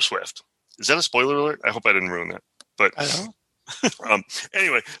Taylor Swift. Is that a spoiler alert? I hope I didn't ruin that. But I don't know.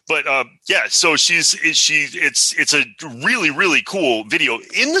 Anyway, but so it's a really, really cool video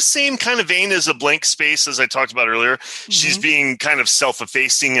in the same kind of vein as A Blank Space, as I talked about earlier. Mm-hmm. She's being kind of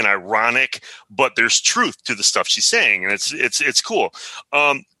self-effacing and ironic, but there's truth to the stuff she's saying, and it's cool.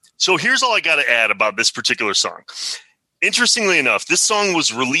 So here's all I got to add about this particular song. Interestingly enough, this song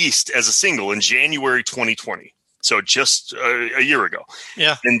was released as a single in January 2020, so just a year ago.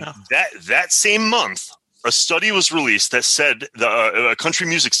 Yeah, and that same month, a study was released that said, a country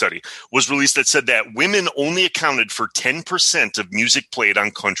music study was released that said that women only accounted for 10% of music played on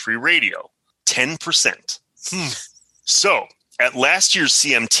country radio. 10%. So at last year's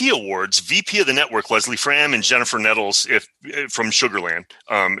CMT Awards, VP of the network, Leslie Fram, and Jennifer Nettles from Sugarland,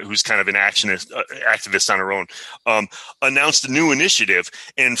 who's kind of an activist on her own, announced a new initiative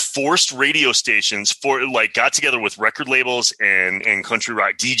and forced radio stations got together with record labels and country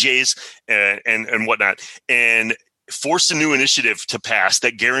rock DJs and whatnot, and forced a new initiative to pass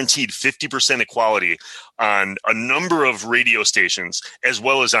that guaranteed 50% equality on a number of radio stations, as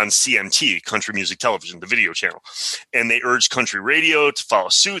well as on CMT, Country Music Television, the video channel. And they urged country radio to follow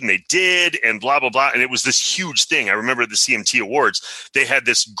suit, and they did, and blah, blah, blah. And it was this huge thing. I remember at the CMT Awards, they had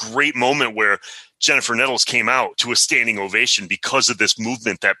this great moment where Jennifer Nettles came out to a standing ovation because of this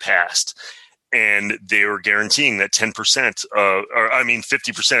movement that passed. And they were guaranteeing that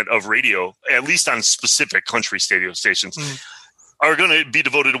 50% of radio, at least on specific country radio stations, are going to be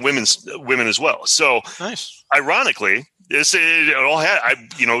devoted to women as well. So, nice. Ironically, did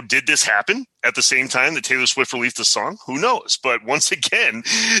this happen at the same time that Taylor Swift released the song? Who knows? But once again,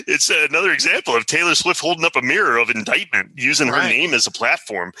 it's another example of Taylor Swift holding up a mirror of indictment, using her name as a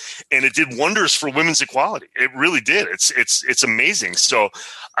platform, and it did wonders for women's equality. It really did. It's amazing. So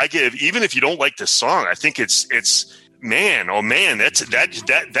I give, even if you don't like this song, I think it's man, oh man,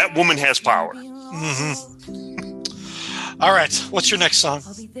 that woman has power. Mm-hmm. All right, what's your next song?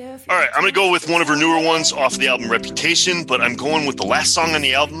 All right, I'm going to go with one of her newer ones off of the album Reputation, but I'm going with the last song on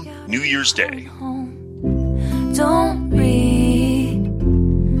the album, New Year's Day. Don't read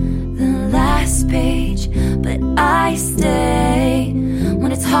the last page, but I stay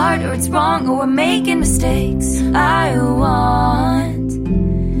when it's hard or it's wrong or we're making mistakes. I want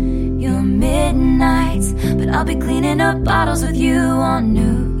your midnights, but I'll be cleaning up bottles with you on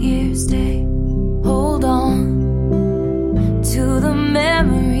New Year's Day. Hold on to the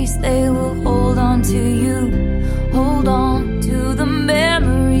memories, they will hold on to you. Hold on to the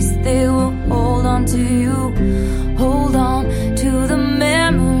memories, they will hold on to you. Hold on to the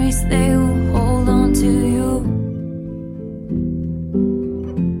memories, they will hold on to you.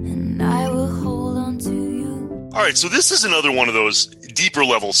 And I will hold on to you. All right, so this is another one of those deeper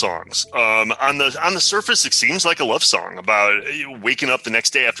level songs. On the surface, it seems like a love song about waking up the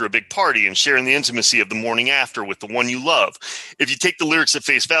next day after a big party and sharing the intimacy of the morning after with the one you love. If you take the lyrics at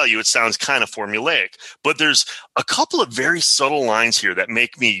face value, it sounds kind of formulaic, but there's a couple of very subtle lines here that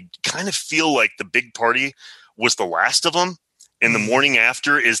make me kind of feel like the big party was the last of them, and the morning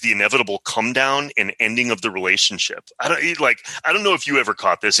after is the inevitable come down and ending of the relationship. I don't know if you ever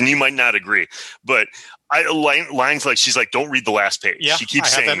caught this, and you might not agree, but lines like, she's like, don't read the last page. Yeah, she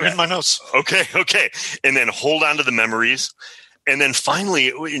keeps saying that in my notes. Okay. And then hold on to the memories. And then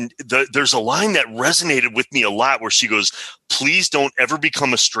finally, there's a line that resonated with me a lot where she goes, "Please don't ever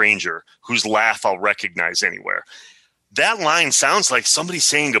become a stranger whose laugh I'll recognize anywhere." That line sounds like somebody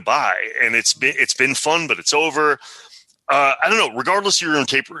saying goodbye, and it's been fun, but it's over. I don't know. Regardless of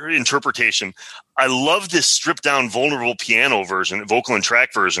your interpretation, I love this stripped down, vulnerable piano version, vocal and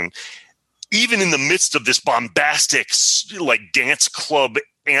track version. Even in the midst of this bombastic, like dance club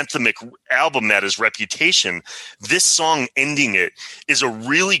anthemic album that is Reputation, this song ending it is a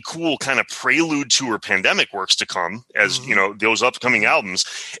really cool kind of prelude to her pandemic works to come, as you know, those upcoming albums.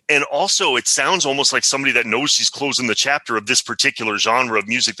 And also it sounds almost like somebody that knows she's closing the chapter of this particular genre of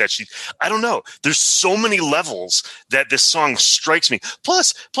music that I don't know. There's so many levels that this song strikes me.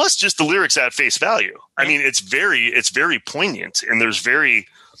 Plus just the lyrics at face value. I mean, it's very poignant, and there's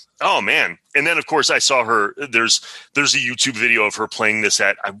oh man. And then of course I saw her, there's a YouTube video of her playing this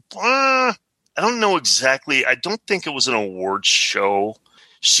at, I don't know exactly. I don't think it was an award show.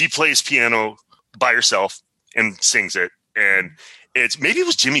 She plays piano by herself and sings it. And maybe it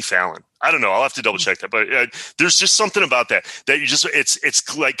was Jimmy Fallon. I don't know. I'll have to double check that, but there's just something about that you just,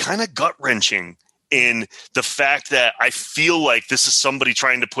 it's like kind of gut wrenching in the fact that I feel like this is somebody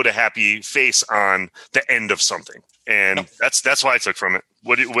trying to put a happy face on the end of something. And that's why I took from it.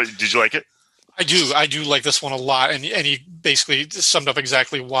 What did you like it? I do like this one a lot, and he basically summed up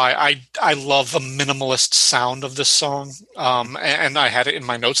exactly why. I love the minimalist sound of this song, and I had it in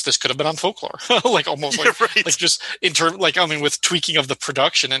my notes. This could have been on Folklore, like almost like, right. like just in term, like I mean, with tweaking of the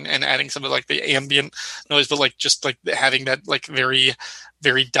production and adding some of like the ambient noise, but like just like having that like very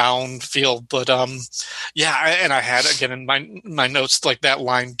very down feel. But yeah, and I had again in my notes like that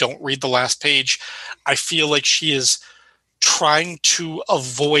line, "Don't read the last page." I feel like she is trying to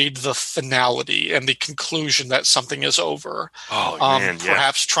avoid the finality and the conclusion that something is over.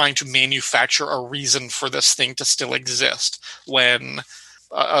 Perhaps trying to manufacture a reason for this thing to still exist when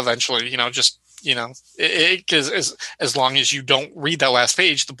eventually, because as long as you don't read that last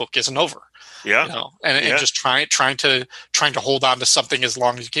page, the book isn't over. Yeah. And just trying to hold on to something as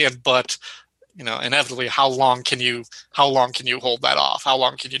long as you can, but inevitably, how long can you hold that off? How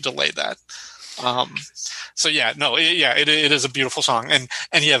long can you delay that? It is a beautiful song, and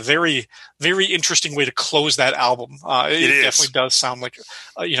very, very interesting way to close that album. It definitely does sound like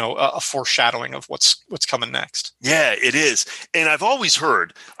a foreshadowing of what's coming next. Yeah, it is. And I've always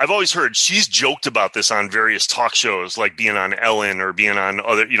heard she's joked about this on various talk shows, like being on Ellen or being on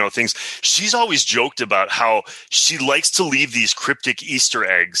other things. She's always joked about how she likes to leave these cryptic Easter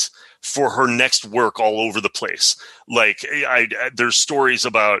eggs for her next work all over the place. Like there's stories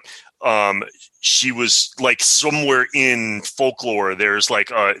about she was like somewhere in Folklore. There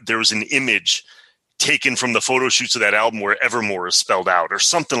was an image taken from the photo shoots of that album where Evermore is spelled out or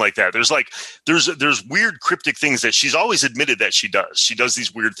something like that. There's weird cryptic things that she's always admitted that she does. She does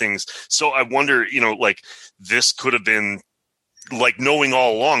these weird things. So I wonder, like this could have been like knowing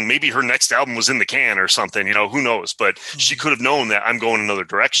all along, maybe her next album was in the can or something, who knows, but she could have known that I'm going another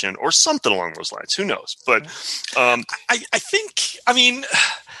direction or something along those lines. Who knows? But I think,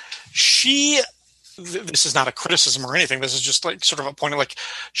 this is not a criticism or anything. This is just like sort of a point of like,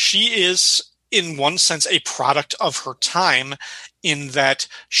 she is in one sense a product of her time in that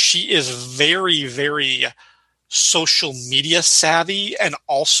she is very, very social media savvy and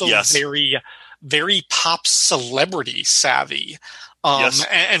also very, very pop celebrity savvy.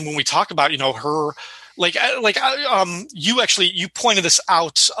 And when we talk about, her, you pointed this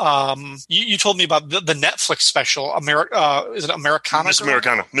out. You told me about the Netflix special, is it Americana?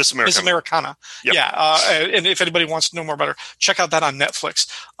 Miss Americana. Yep. Yeah. And if anybody wants to know more about her, check out that on Netflix.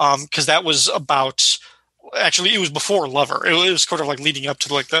 Because that was about. Actually, it was before Lover. It was sort of like leading up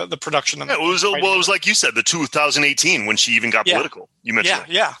to like the production. It was like you said, the 2018 when she even got political. You mentioned that.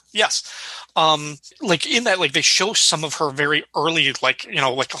 Yeah. Yes. Like in that, like they show some of her very early, like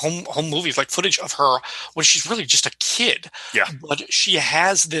home movies, like footage of her when she's really just a kid. Yeah. But she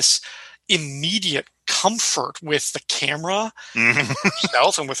has this immediate comfort with the camera and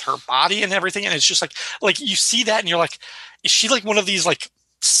herself and with her body and everything, and it's just like you see that and you're like, is she like one of these like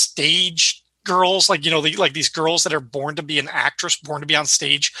stage girls, like like these girls that are born to be an actress, born to be on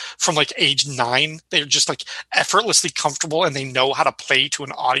stage from like age 9? They're just like effortlessly comfortable and they know how to play to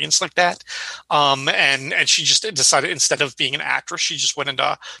an audience like that. And she just decided instead of being an actress, she just went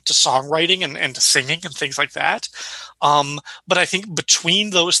into songwriting and to singing and things like that. But I think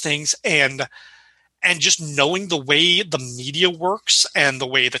between those things and And just knowing the way the media works and the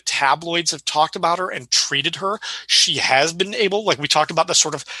way the tabloids have talked about her and treated her, she has been able, like we talked about, the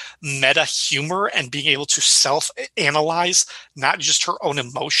sort of meta humor and being able to self-analyze not just her own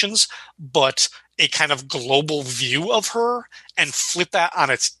emotions, but a kind of global view of her and flip that on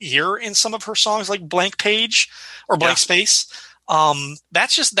its ear in some of her songs, like Blank Page or Blank Space.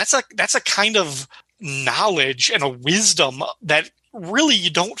 That's a kind of knowledge and a wisdom that really you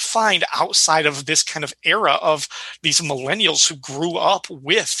don't find outside of this kind of era of these millennials who grew up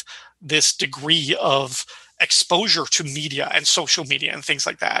with this degree of exposure to media and social media and things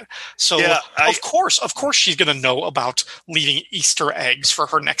like that. So of course she's going to know about leaving Easter eggs for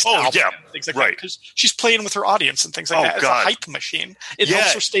her next album. Yeah, and things like that, because she's playing with her audience and things like that. It's a hype machine. It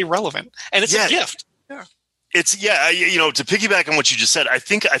helps her stay relevant, and it's a gift. Yeah. It's to piggyback on what you just said, I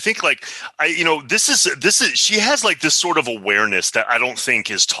think this is she has like this sort of awareness that I don't think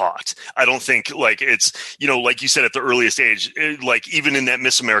is taught. I don't think like it's, like you said at the earliest age, like even in that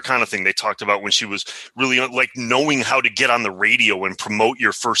Miss Americana thing, they talked about when she was really like knowing how to get on the radio and promote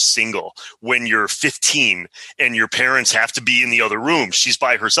your first single when you're 15 and your parents have to be in the other room. She's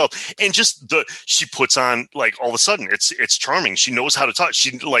by herself, and just she puts on, like, all of a sudden it's charming. She knows how to talk.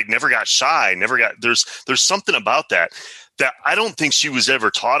 She like never got shy, there's something about that I don't think she was ever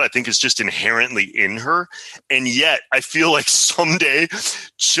taught. I think it's just inherently in her. And yet I feel like someday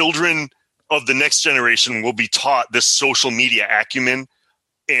children of the next generation will be taught this social media acumen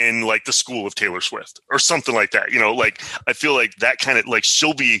in like the school of Taylor Swift or something like that. Like I feel like that kind of like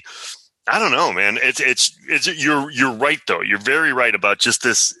she'll be, I don't know, man. It's you're right though. You're very right about just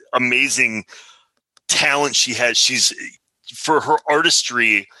this amazing talent she has. She's, for her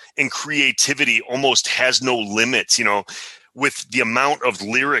artistry and creativity, almost has no limits, with the amount of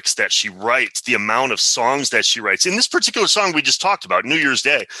lyrics that she writes, the amount of songs that she writes. In this particular song we just talked about, New Year's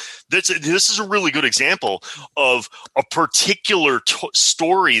Day, this is a really good example of a particular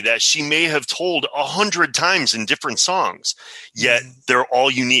story that she may have told 100 times in different songs, yet they're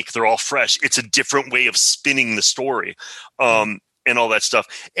all unique. They're all fresh. It's a different way of spinning the story, and all that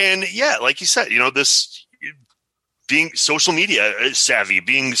stuff. And yeah, like you said, this, being social media savvy,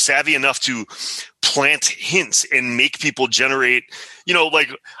 being savvy enough to plant hints and make people generate, like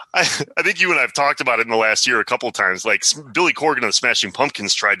I think you and I have talked about it in the last year a couple of times. Like Billy Corgan of the Smashing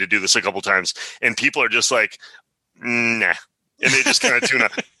Pumpkins tried to do this a couple of times, and people are just like, nah. And they just kind of tune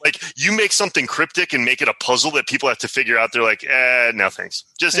out. Like you make something cryptic and make it a puzzle that people have to figure out. They're like, no thanks.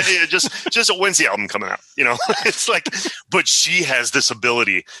 Just when's the album coming out? It's like, but she has this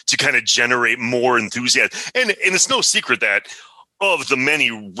ability to kind of generate more enthusiasm. And it's no secret that of the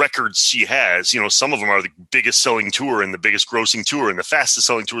many records she has, some of them are the biggest selling tour and the biggest grossing tour and the fastest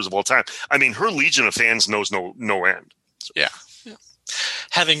selling tours of all time. I mean, her legion of fans knows no end. So. Yeah.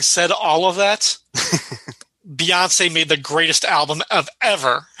 Having said all of that, Beyonce made the greatest album of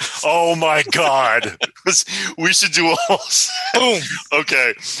ever. Oh my God. We should do a whole boom.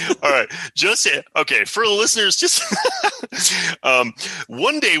 Okay. All right. For the listeners,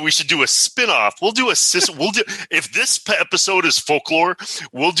 one day we should do a spin-off. If this episode is folklore,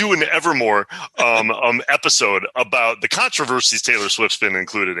 we'll do an Evermore episode about the controversies Taylor Swift's been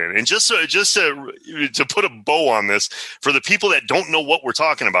included in. And just to put a bow on this, for the people that don't know what we're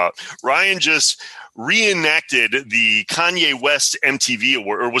talking about, Ryan just reenacted the Kanye West MTV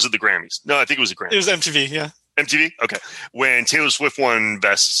award, or was it the Grammys? No, I think it was the Grammys. It was MTV, yeah. MTV? Okay. When Taylor Swift won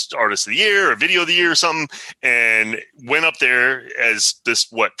Best Artist of the Year or Video of the Year or something, and went up there as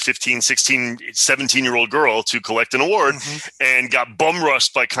this, 15, 16, 17-year-old girl to collect an award, and got bum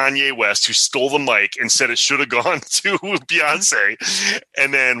rushed by Kanye West, who stole the mic and said it should have gone to Beyonce,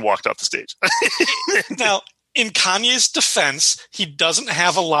 and then walked off the stage. Now, in Kanye's defense, he doesn't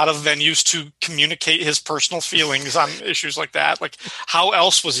have a lot of venues to communicate his personal feelings on issues like that. Like, how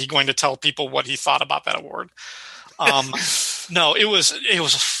else was he going to tell people what he thought about that award? No, it was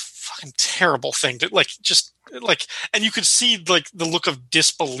a fucking terrible thing to and you could see like the look of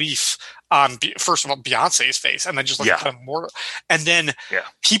disbelief on, first of all, Beyonce's face, and then just kind of more, and then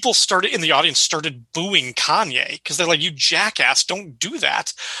people in the audience started booing Kanye because they're like, "You jackass, don't do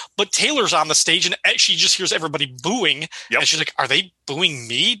that." But Taylor's on the stage and she just hears everybody booing, and she's like, "Are they booing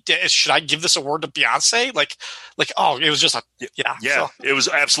me? Should I give this award to Beyonce?" It was just it was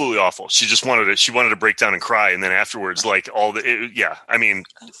absolutely awful. She just wanted to break down and cry, and then afterwards,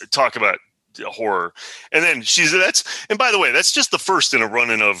 talk about horror. And then and by the way, that's just the first in a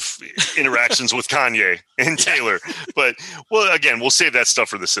run-in of interactions with Kanye and Taylor. But again, we'll save that stuff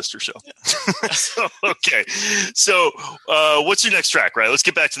for the sister show. Okay. So what's your next track, right? Let's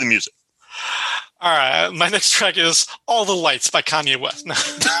get back to the music. All right, my next track is All the Lights by Kanye West.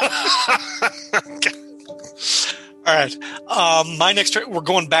 All right, my next track, we're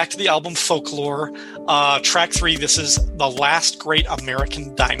going back to the album Folklore. Track 3, this is The Last Great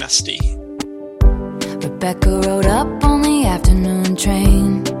American Dynasty. Rebecca rode up on the afternoon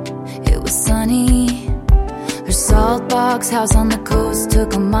train. It was sunny. Her salt box house on the coast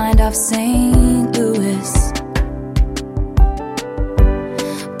took her mind off St. Louis.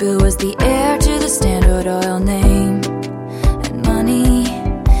 Bill was the heir to the Standard Oil name and money,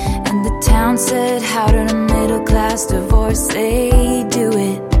 and the town said, how did a middle class divorce? They do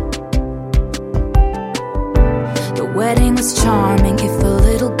it. The wedding was charming, if a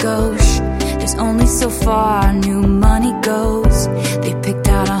little gauche. There's only so far new money goes. They picked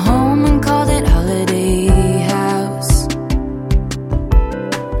out a home and called it Holiday House.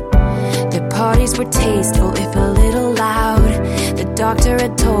 Their parties were tasteful, if a little loud. The doctor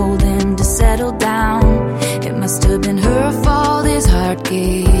had told him to settle down. It must have been her fault his heart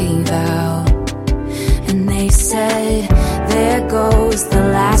gave out. And they said, there goes the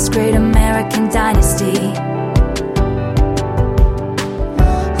last great American dynasty.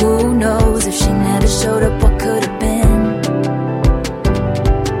 Who knows if she never showed up, what could have been?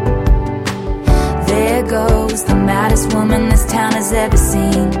 There goes the maddest woman this town has ever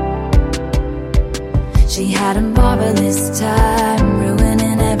seen. She had a marvelous time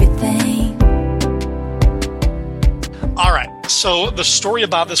ruining everything. All right, so the story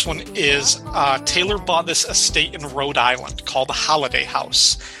about this one is Taylor bought this estate in Rhode Island called the Holiday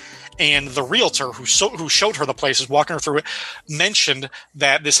House. And the realtor who showed her the place, is walking her through it, mentioned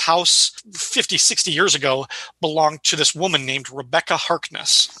that this house 50, 60 years ago belonged to this woman named Rebecca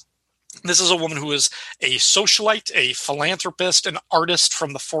Harkness. This is a woman who is a socialite, a philanthropist, an artist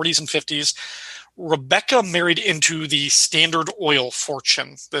from the 40s and 50s. Rebecca married into the Standard Oil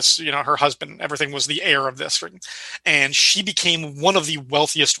fortune. This, her husband, everything was the heir of this. And she became one of the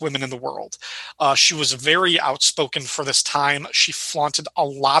wealthiest women in the world. She was very outspoken for this time. She flaunted a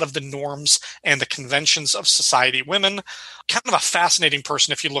lot of the norms and the conventions of society. Women, kind of a fascinating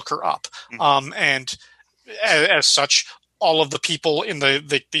person if you look her up. And as such, all of the people in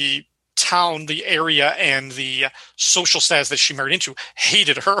the town, the area, and the social status that she married into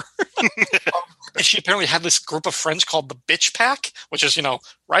hated her. And she apparently had this group of friends called the Bitch Pack, which is,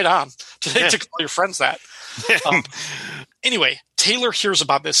 right on to call your friends that. Anyway, Taylor hears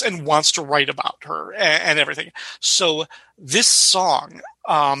about this and wants to write about her and everything. So this song,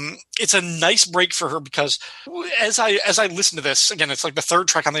 it's a nice break for her because as I listen to this, again, it's like the third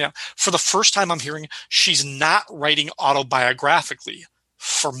track on the album. For the first time I'm hearing she's not writing autobiographically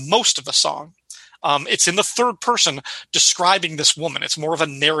for most of the song. It's in the third person describing this woman. It's more of a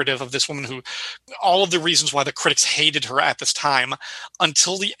narrative of this woman who, all of the reasons why the critics hated her at this time,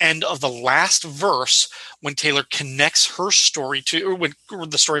 until the end of the last verse when Taylor connects her story or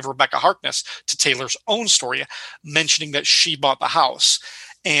the story of Rebecca Harkness to Taylor's own story, mentioning that she bought the house.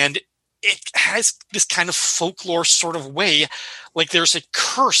 And it has this kind of folklore sort of way, like there's a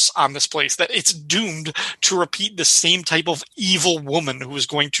curse on this place that it's doomed to repeat the same type of evil woman who is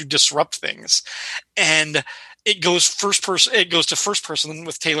going to disrupt things. And it goes to first person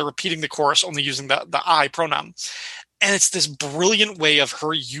with Taylor repeating the chorus, only using the I pronoun. And it's this brilliant way of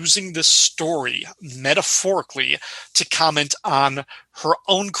her using this story metaphorically to comment on her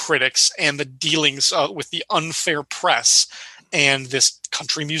own critics and the dealings with the unfair press and this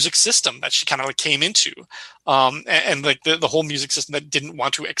country music system that she kind of came into, and like the whole music system that didn't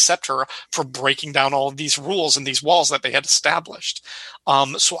want to accept her for breaking down all of these rules and these walls that they had established.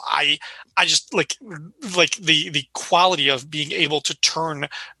 So I just like the quality of being able to turn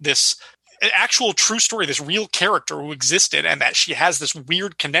this actual true story, this real character who existed, and that she has this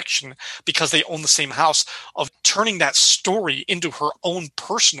weird connection because they own the same house, of turning that story into her own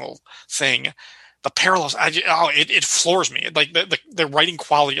personal thing. The parallels, it floors me. Like the writing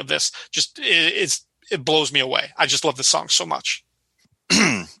quality of this it blows me away. I just love this song so much.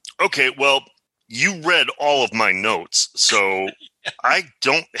 Okay, well, you read all of my notes, so I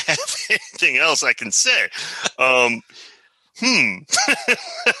don't have anything else I can say. It's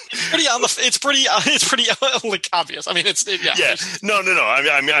pretty like obvious. I mean, No.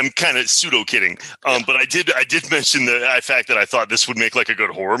 I'm kind of pseudo kidding. But I did mention the fact that I thought this would make like a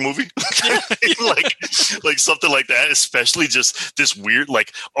good horror movie, like something like that. Especially just this weird,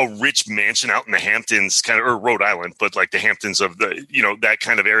 like a rich mansion out in the Hamptons, or Rhode Island, but like the Hamptons of the that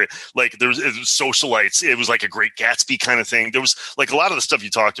kind of area. Like it was socialites. It was like a Great Gatsby kind of thing. There was like a lot of the stuff you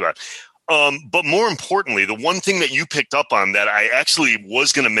talked about. But more importantly, the one thing that you picked up on that I actually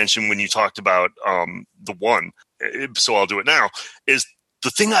was going to mention when you talked about the one, so I'll do it now, is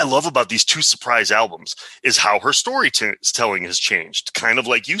the thing I love about these two surprise albums is how her storytelling has changed, kind of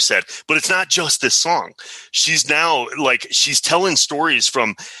like you said. But it's not just this song. She's now she's telling stories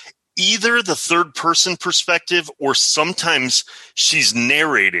from either the third person perspective, or sometimes she's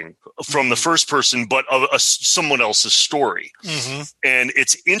narrating from the first person, but of someone else's story. Mm-hmm. And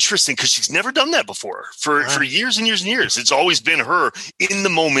it's interesting because she's never done that before for years and years and years. It's always been her in the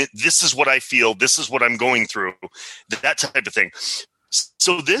moment. This is what I feel. This is what I'm going through, that type of thing.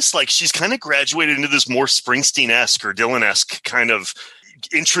 So this, she's kind of graduated into this more Springsteen-esque or Dylan-esque kind of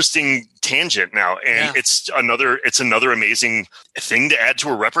interesting tangent now, and it's another amazing thing to add to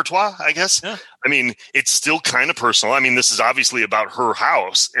her repertoire, I guess. I mean, it's still kind of personal. I mean, this is obviously about her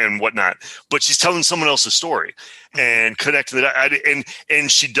house and whatnot, but she's telling someone else's story and connecting that.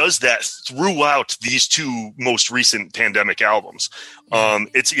 And she does that throughout these two most recent pandemic albums.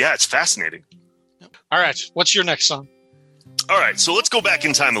 It's fascinating. All right, what's your next song? All right, so let's go back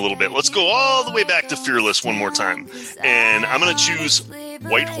in time a little bit. Let's go all the way back to Fearless one more time. And I'm going to choose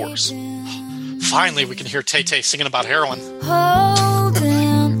White Horse. Finally, we can hear Tay-Tay singing about heroin.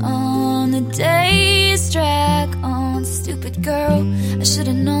 Holding on the days drag on, stupid girl. I should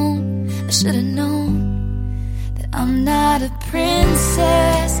have known that I'm not a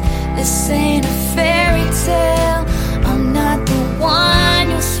princess. This ain't a fairy tale. I'm not the one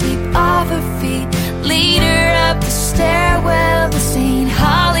you'll sweep off her feet, lead her up the stairwell. This ain't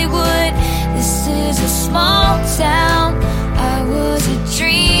Hollywood, this is a small town. I was a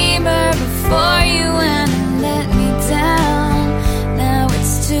dreamer before you and let me down. Now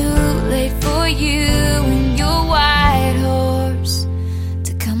it's too late for you and your white horse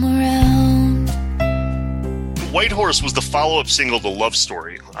to come around. White Horse was the follow-up single to Love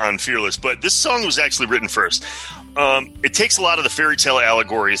Story on Fearless, but this song was actually written first. It takes a lot of the fairy tale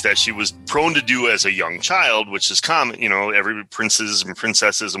allegories that she was prone to do as a young child, which is common, every princes and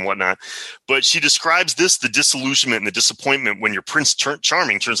princesses and whatnot. But she describes the disillusionment and the disappointment when your Prince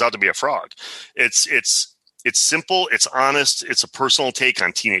Charming turns out to be a frog. It's simple, it's honest, it's a personal take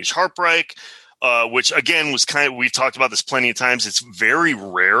on teenage heartbreak, which again was we've talked about this plenty of times. It's very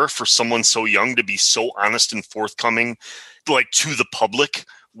rare for someone so young to be so honest and forthcoming, to the public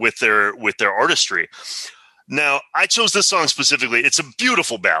with their artistry. Now, I chose this song specifically. It's a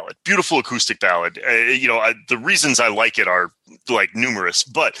beautiful ballad, beautiful acoustic ballad. The reasons I like it are numerous,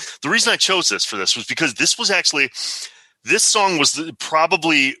 but the reason I chose this was because this song was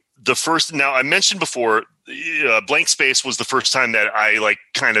probably the first. Now, I mentioned before, Blank Space was the first time that I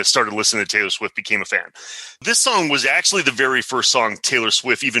kind of started listening to Taylor Swift, became a fan. This song was actually the very first song Taylor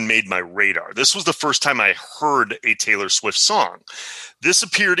Swift even made my radar. This was the first time I heard a Taylor Swift song. This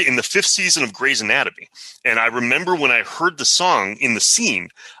appeared in the 5th season of Grey's Anatomy. And I remember when I heard the song in the scene,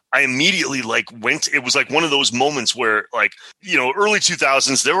 I immediately it was one of those moments where early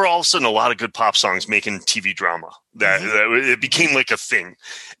 2000s, there were all of a sudden a lot of good pop songs making TV drama that it became a thing.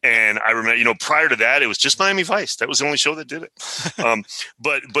 And I remember, prior to that, it was just Miami Vice. That was the only show that did it.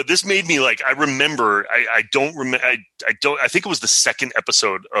 But this made me I remember, I think it was the 2nd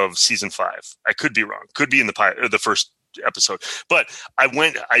episode of season 5. I could be wrong. Could be in the first episode, but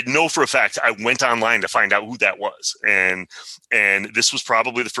I know for a fact I went online to find out who that was, and this was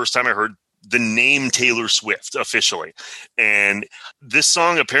probably the first time I heard the name Taylor Swift officially. And this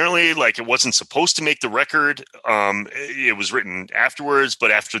song apparently it wasn't supposed to make the record. It was written afterwards,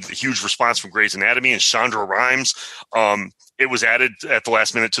 but after the huge response from Grey's Anatomy and Shonda Rhimes, it was added at the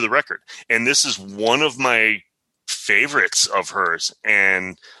last minute to the record. And this is one of my favorites of hers.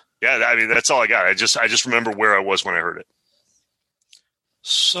 And yeah, I mean, that's all I got. I just remember where I was when I heard it.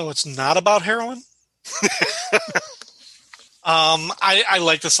 So it's not about heroin? I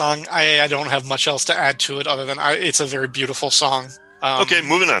like the song. I don't have much else to add to it other than it's a very beautiful song. Okay,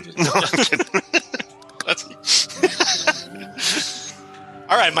 moving on. No, I'm kidding.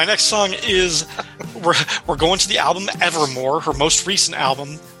 All right, my next song is we're going to the album Evermore, her most recent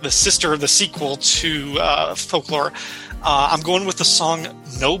album, the sequel to Folklore. I'm going with the song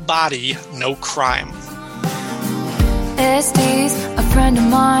No Body, No Crime. Estes, a friend of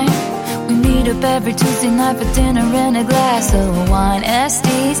mine. We meet up every Tuesday night for dinner and a glass of wine.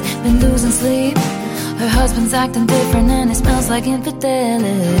 Estes been losing sleep. Her husband's acting different and it smells like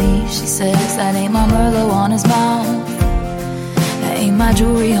infidelity. She says that ain't my Merlot on his mouth. That ain't my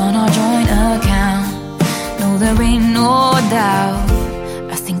jewelry on our joint account. No, there ain't no doubt.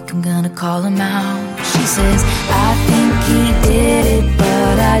 I think I'm gonna call him out. She says, I think he did it,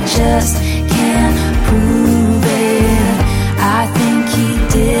 but I just can't prove it. I think he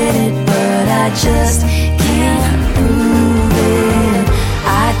did it, but I just can't prove it.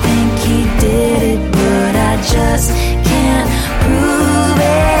 I think he did it, but I just can't prove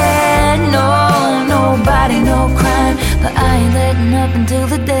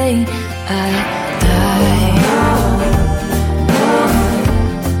day I die.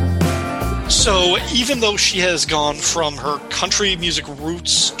 So even though she has gone from her country music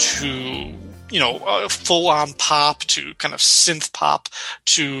roots to, full-on pop to kind of synth pop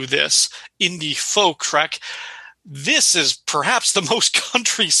to this indie folk track, this is perhaps the most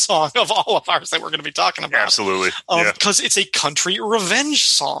country song of all of ours that we're going to be talking about. Absolutely. Because it's a country revenge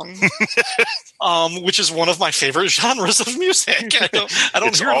song, which is one of my favorite genres of music. I don't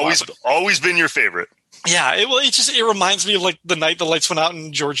it's hear always been your favorite. Yeah, it reminds me of like The Night the Lights Went Out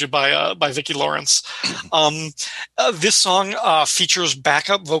in Georgia by Vicki Lawrence. This song features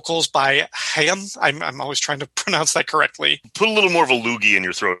backup vocals by Hayam. I'm always trying to pronounce that correctly. Put a little more of a loogie in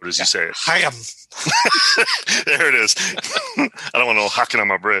your throat as you say it. Hayam. There it is. I don't want no hocking on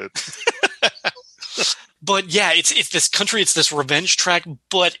my bread. But yeah, it's this country, it's this revenge track,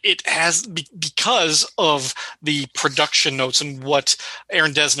 but it has, because of the production notes and what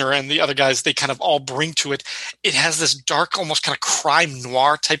Aaron Dessner and the other guys, they kind of all bring to it, it has this dark, almost kind of crime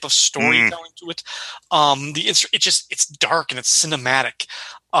noir type of storytelling to it. It's dark and it's cinematic.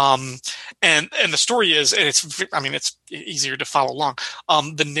 And the story is, and it's easier to follow along.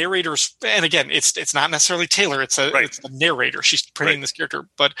 The narrators, and again, it's not necessarily Taylor, it's the narrator. She's playing this character,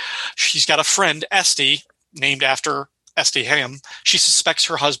 but she's got a friend, Esty, named after Esty Hayam. She suspects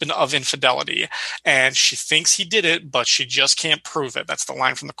her husband of infidelity, and she thinks he did it, but she just can't prove it. That's the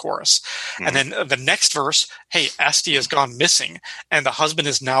line from the chorus. And then the next verse, hey, Esty has gone missing, and the husband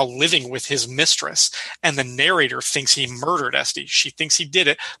is now living with his mistress, and the narrator thinks he murdered Esty. She thinks he did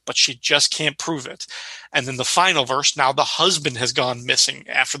it, but she just can't prove it. And then the final verse, now the husband has gone missing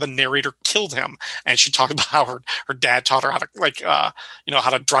after the narrator killed him. And she talked about how her dad taught her how to, how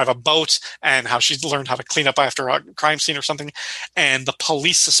to drive a boat and how she's learned how to clean up after a crime scene or something. And the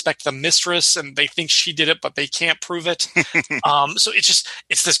police suspect the mistress and they think she did it, but they can't prove it. So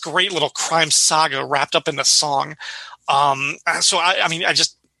it's this great little crime saga wrapped up in the song.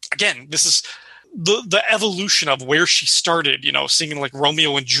 Again, this is the evolution of where she started, singing like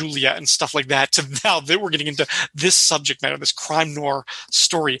Romeo and Juliet and stuff like that, to now that we're getting into this subject matter, this crime noir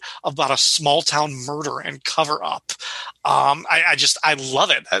story about a small town murder and cover up. I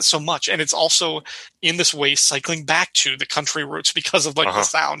love it so much. And it's also in this way cycling back to the country roots because of the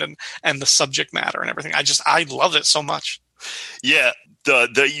sound and the subject matter and everything. I love it so much. Yeah.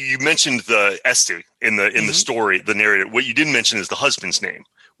 You mentioned the Esty in the story, the narrator. What you didn't mention is the husband's name,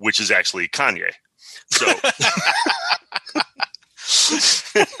 which is actually Kanye. So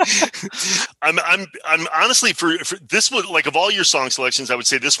I'm honestly for this one, like of all your song selections, I would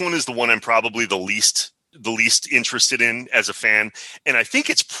say this one is the one I'm probably the least interested in as a fan. And I think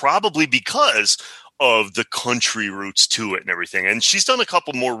it's probably because of the country roots to it and everything. And she's done a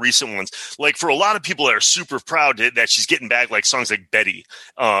couple more recent ones. Like for a lot of people that are super proud that she's getting back like songs like Betty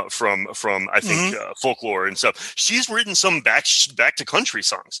from I think Folklore and stuff. She's written some back to country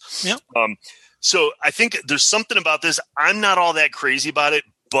songs. Yeah. So I think there's something about this. I'm not all that crazy about it,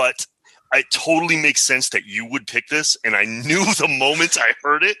 but it totally makes sense that you would pick this. And I knew the moment I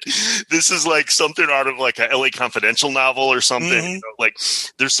heard it, this is like something out of like a LA Confidential novel or something. Like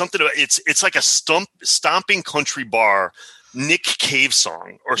there's something about it's like a stomping country bar Nick Cave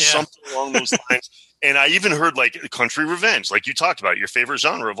song or something along those lines. And I even heard like country revenge, like you talked about, your favorite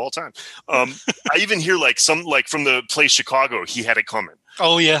genre of all time. I even hear like some like from the play Chicago, He Had It Coming.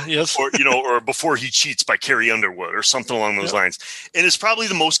 Oh yeah, yes. Or Before He Cheats by Carrie Underwood or something along those lines. And it's probably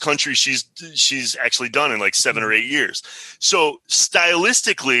the most country she's actually done in like 7 or 8 years. So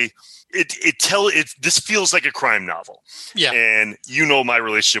stylistically, this feels like a crime novel. Yeah. And my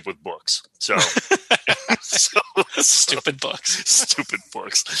relationship with books. So stupid books.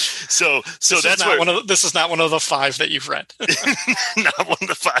 So this is not one of the 5 that you've read. Not one of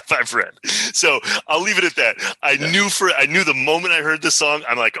the 5 I've read. So I'll leave it at that. I knew the moment I heard this song,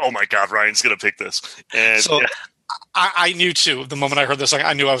 I'm like, oh my God, Ryan's going to pick this. And so I knew too, the moment I heard this song,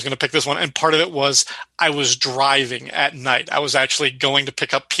 I knew I was going to pick this one. And part of it was I was driving at night. I was actually going to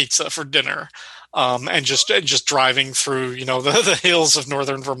pick up pizza for dinner. And just driving through, the hills of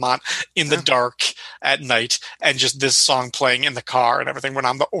northern Vermont in the dark at night, and just this song playing in the car and everything. When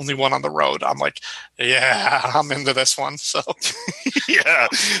I'm the only one on the road, I'm like, yeah, I'm into this one. So, yeah.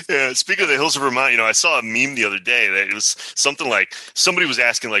 Speaking of the hills of Vermont, I saw a meme the other day that it was something like somebody was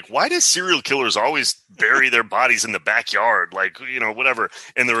asking, like, why do serial killers always bury their bodies in the backyard, like whatever?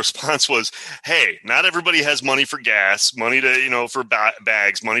 And the response was, hey, not everybody has money for gas, money to for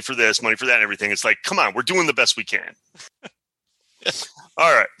bags, money for this, money for that, and everything. It's like, come on, we're doing the best we can.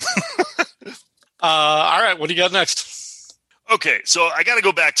 All right. All right. What do you got next? Okay, so I got to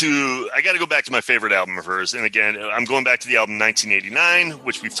go back to my favorite album of hers, and again, I'm going back to the album 1989,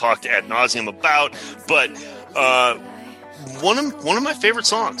 which we've talked ad nauseum about. But one of my favorite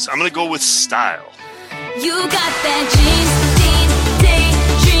songs, I'm going to go with "Style." You got that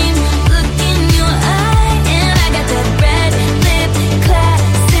daydream look in your eye, and I got that red lip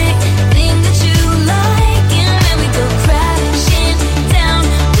classic thing that you like, and when we go crashing down,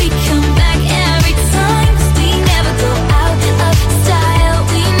 we come back every time, 'cause we never go out of style,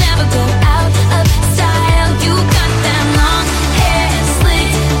 we never go out of style. You got that long hair,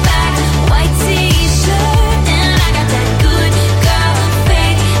 slicked back, white t-shirt, and I got that good girl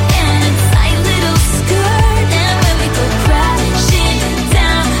fade and a tight little skirt, and when we go crashing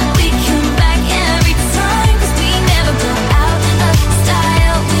down, we come back every time, 'cause we never go out of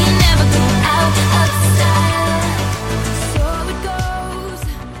style, we never go out of style. So it goes.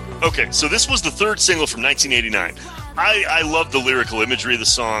 Okay, so this was the third single from 1989. I love the lyrical imagery of the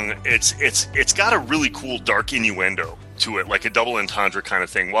song. It's got a really cool dark innuendo to it, like a double entendre kind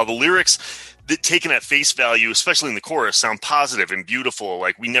of thing. While the lyrics, taken at face value, especially in the chorus, sound positive and beautiful,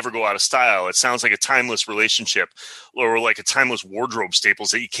 like we never go out of style. It sounds like a timeless relationship or like a timeless wardrobe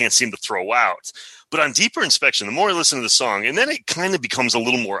staples that you can't seem to throw out. But on deeper inspection, the more I listen to the song, and then it kind of becomes a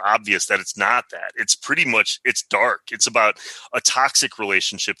little more obvious that it's not that. It's pretty much, it's dark. It's about a toxic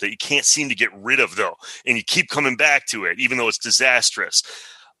relationship that you can't seem to get rid of, though. And you keep coming back to it, even though it's disastrous.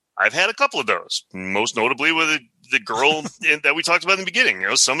 I've had a couple of those, most notably with the girl that we talked about in the beginning. You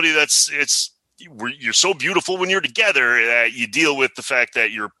know, somebody you're so beautiful when you're together that you deal with the fact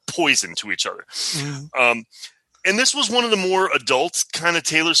that you're poison to each other. Mm. And this was one of the more adult kind of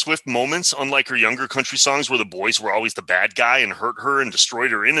Taylor Swift moments, unlike her younger country songs where the boys were always the bad guy and hurt her and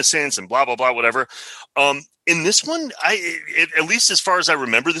destroyed her innocence and blah, blah, blah, whatever. In this one, at least as far as I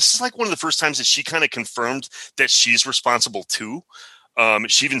remember, this is like one of the first times that she kind of confirmed that she's responsible too.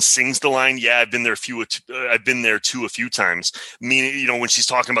 She even sings the line, "Yeah, I've been there too a few times." Meaning, you know, when she's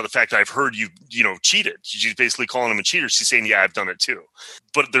talking about the fact that I've heard you cheated, she's basically calling him a cheater. She's saying, "Yeah, I've done it too."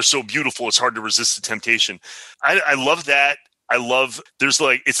 But they're so beautiful, it's hard to resist the temptation. I love that.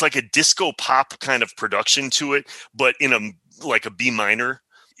 It's like a disco pop kind of production to it, but in a B minor.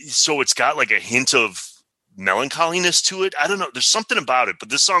 So it's got like a hint of melancholiness to it. I don't know. There's something about it, but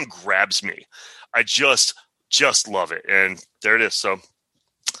this song grabs me. I just love it. And there it is. So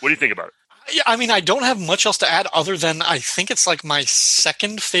what do you think about it? Yeah, I mean, I don't have much else to add other than I think it's like my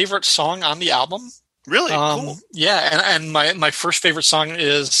second favorite song on the album. Really? Cool. Yeah. And my first favorite song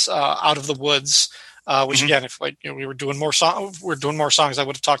is Out of the Woods, which again, if we were doing more songs, I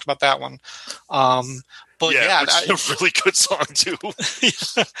would have talked about that one. But it's a really good song too.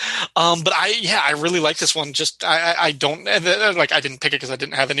 But I really like this one. Just I don't like, I didn't pick it because I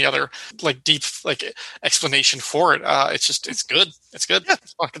didn't have any other like deep like explanation for it. It's good. It's good. Yeah,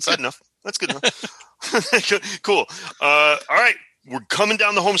 that's good enough. That's good enough. Cool. All right, we're coming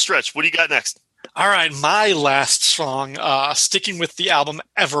down the home stretch. What do you got next? All right, my last song, sticking with the album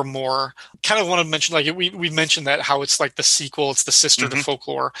Evermore, kind of want to mention, like we mentioned that how it's like the sequel, it's the sister to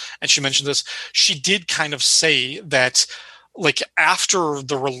Folklore, and she mentioned this. She did kind of say that, like, after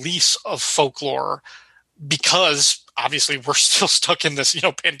the release of Folklore, because obviously we're still stuck in this,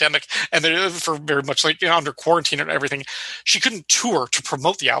 pandemic, and for very much like under quarantine and everything, she couldn't tour to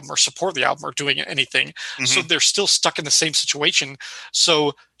promote the album or support the album or doing anything. So they're still stuck in the same situation.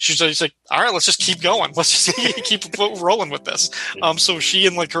 So she's just like, all right, let's just keep going. Let's just keep rolling with this. So she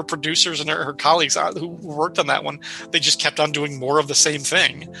and like her producers and her colleagues who worked on that one, they just kept on doing more of the same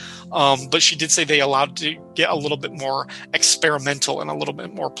thing. But she did say they allowed to get a little bit more experimental and a little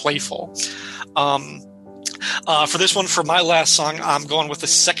bit more playful. For this one, for my last song, I'm going with the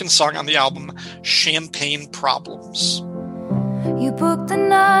second song on the album, Champagne Problems. You booked the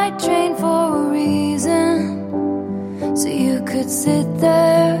night train for a reason, so you could sit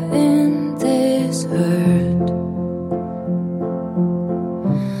there in this hurt.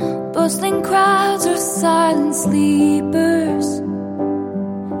 Bustling crowds or silent sleepers,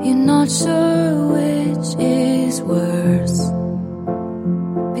 you're not sure which is worse.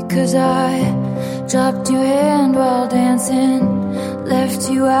 Because I dropped your hand while dancing, left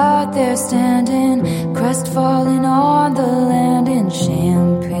you out there standing, crestfallen on the land in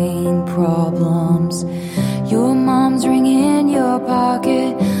champagne problems. Your mom's ring in your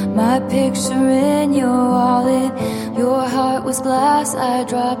pocket, my picture in your wallet. Your heart was glass, I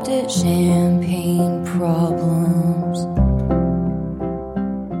dropped it, champagne problems.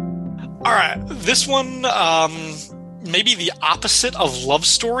 All right, this one maybe the opposite of Love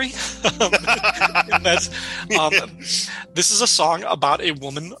Story. This is a song about a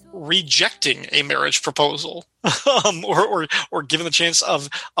woman rejecting a marriage proposal, or given the chance of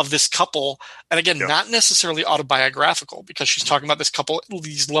this couple. And again, not necessarily autobiographical, because she's talking about this couple,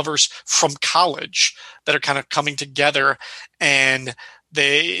 these lovers from college that are kind of coming together, and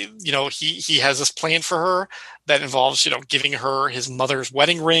they, he has this plan for her that involves, giving her his mother's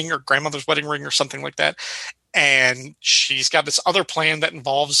wedding ring or grandmother's wedding ring or something like that. And she's got this other plan that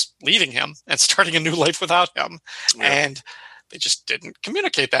involves leaving him and starting a new life without him. Yeah. And they just didn't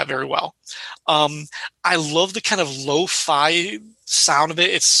communicate that very well. I love the kind of lo-fi sound of it.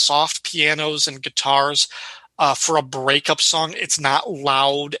 It's soft pianos and guitars. For a breakup song, it's not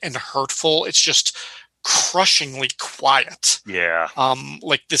loud and hurtful. It's just crushingly quiet. Yeah.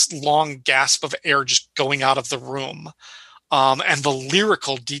 Like this long gasp of air just going out of the room. And the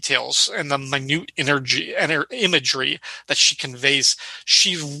lyrical details and the minute imagery that she conveys,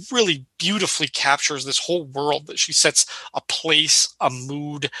 she really beautifully captures this whole world that she sets a place, a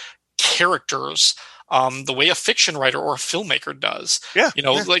mood, characters, the way a fiction writer or a filmmaker does.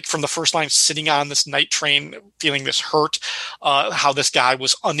 Like from the first line, sitting on this night train, feeling this hurt, how this guy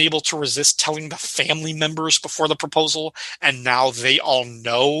was unable to resist telling the family members before the proposal, and now they all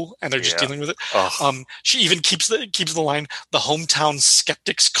know, and they're just dealing with it. She even keeps the line, "The hometown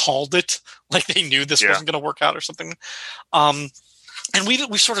skeptics called it," like they knew this wasn't going to work out or something. And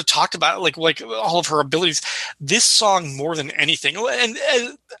we sort of talked about like all of her abilities. This song, more than anything, and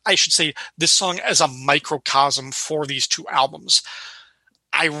I should say this song as a microcosm for these two albums,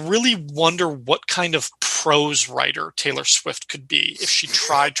 I really wonder what kind of prose writer Taylor Swift could be if she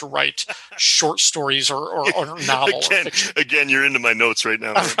tried to write short stories or novel. Again, you're into my notes right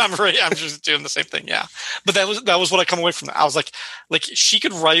now. I'm just doing the same thing. Yeah. But that was what I come away from that. I was like she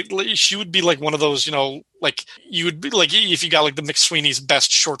could write, she would be like one of those, like you would be like, if you got like the McSweeney's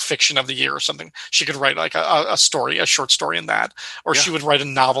best short fiction of the year or something, she could write like a short story in that, or she would write a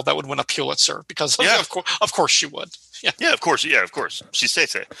novel that would win a Pulitzer because of course she would. Yeah, of course. She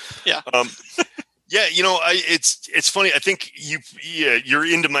says it. Yeah. It's funny. I think you're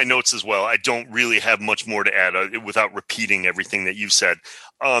into my notes as well. I don't really have much more to add without repeating everything that you've said.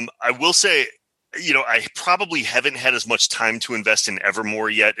 I will say, I probably haven't had as much time to invest in Evermore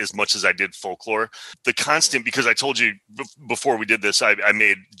yet as much as I did Folklore. The constant, because I told you before we did this, I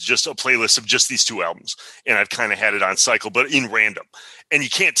made just a playlist of just these two albums, and I've kind of had it on cycle, but in random. And you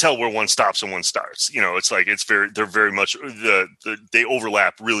can't tell where one stops and one starts. It's like they're very much they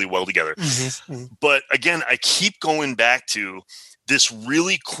overlap really well together. Mm-hmm. But again, I keep going back to this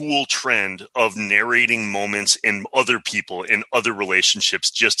really cool trend of narrating moments in other people in other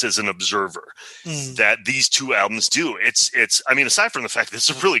relationships just as an observer that these two albums do. It's I mean, aside from the fact that it's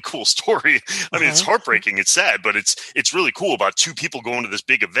a really cool story, I mean, it's heartbreaking, it's sad, but it's really cool about two people going to this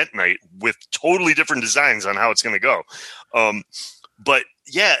big event night with totally different designs on how it's going to go. But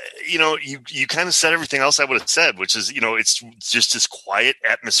yeah, you kind of said everything else I would have said, which is, it's just this quiet,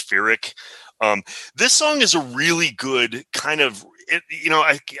 atmospheric. This song is a really good kind of,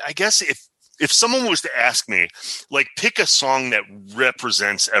 I guess if someone was to ask me, like, pick a song that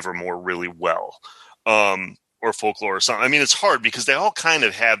represents Evermore really well, or Folklore or something. I mean, it's hard because they all kind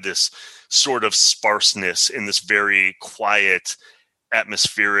of have this sort of sparseness in this very quiet,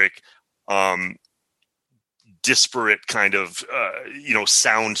 atmospheric, disparate kind of,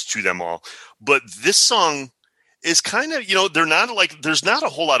 sound to them all. But this song is kind of, they're not like, there's not a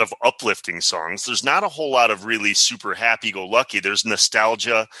whole lot of uplifting songs. There's not a whole lot of really super happy-go-lucky. There's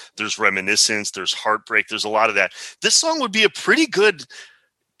nostalgia, there's reminiscence, there's heartbreak. There's a lot of that. This song would be a pretty good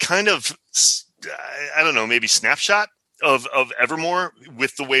kind of, I don't know, maybe snapshot of Evermore,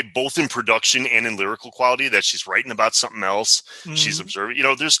 with the way both in production and in lyrical quality that she's writing about something else. Mm-hmm. She's observing,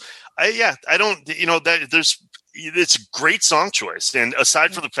 it's a great song choice. And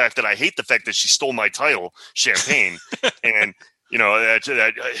aside from the fact that I hate the fact that she stole my title, Champagne, and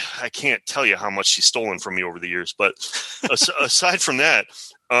I can't tell you how much she's stolen from me over the years. But aside from that,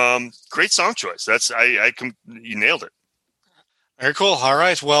 great song choice. You nailed it. Very cool. All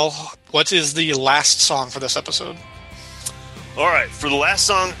right. Well, what is the last song for this episode? All right. For the last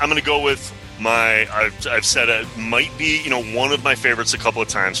song, I'm going to go with I've said it might be, one of my favorites a couple of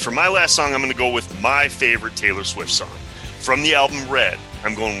times. For my last song, I'm going to go with my favorite Taylor Swift song. From the album Red,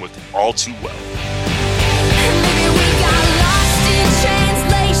 I'm going with All Too Well. Maybe we got lost in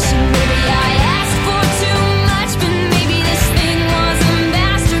translation. Maybe I asked for too much, but maybe this thing was a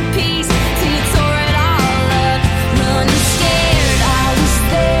masterpiece till you tore it all up. Running scared, I was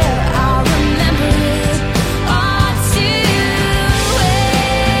there, I remember it all too well.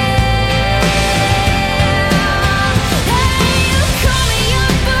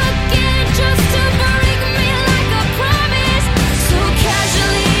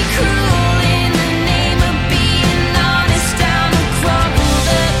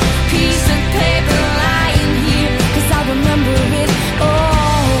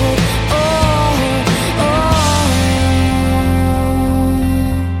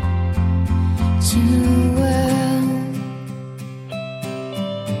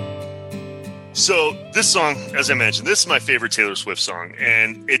 song, as I mentioned, this is my favorite Taylor Swift song,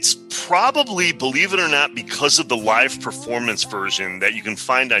 and it's probably, believe it or not, because of the live performance version that you can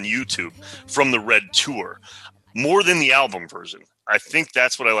find on YouTube from the Red Tour, more than the album version. I think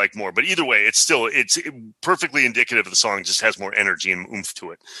that's what I like more. But either way, it's perfectly indicative of the song. It just has more energy and oomph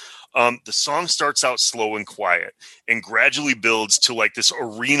to it. The song starts out slow and quiet and gradually builds to like this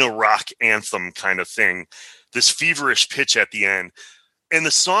arena rock anthem kind of thing, this feverish pitch at the end. And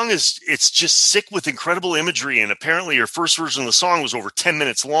the song it's just sick with incredible imagery. And apparently her first version of the song was over 10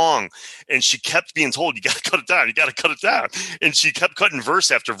 minutes long. And she kept being told, you got to cut it down. You got to cut it down. And she kept cutting verse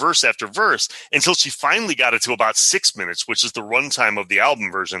after verse after verse until she finally got it to about 6 minutes, which is the runtime of the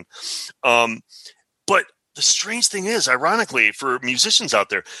album version. But the strange thing is, ironically, for musicians out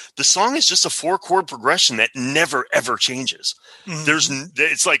there, the song is just a 4-chord progression that never, ever changes. Mm-hmm.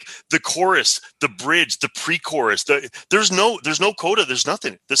 It's like the chorus, the bridge, the pre-chorus. There's no coda. There's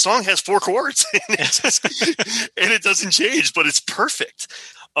nothing. The song has 4 chords, and it doesn't change, but it's perfect.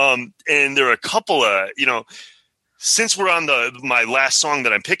 And there are a couple of, since we're on my last song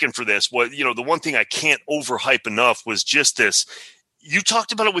that I'm picking for this, the one thing I can't overhype enough was just this. You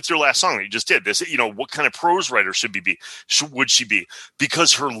talked about it with your last song that you just did. This, what kind of prose writer would she be?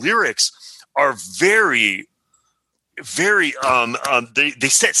 Because her lyrics are very, very, they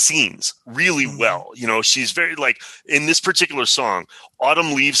set scenes really well. She's very like in this particular song,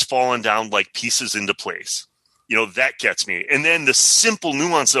 autumn leaves falling down like pieces into place. That gets me. And then the simple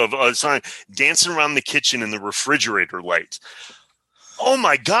nuance of a song, dancing around the kitchen in the refrigerator light. Oh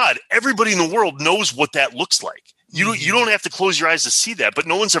my God. Everybody in the world knows what that looks like. You don't have to close your eyes to see that, but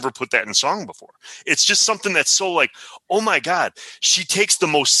no one's ever put that in song before. It's just something that's so like, oh my God, she takes the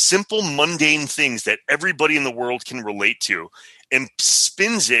most simple, mundane things that everybody in the world can relate to and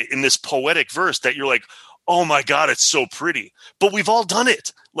spins it in this poetic verse that you're like, oh my God, it's so pretty. But we've all done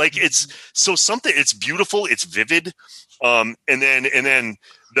it. Like it's beautiful, it's vivid. And then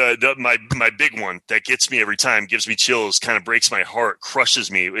my big one that gets me every time, gives me chills, kind of breaks my heart, crushes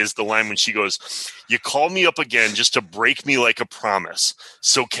me, is the line when she goes, you call me up again just to break me like a promise.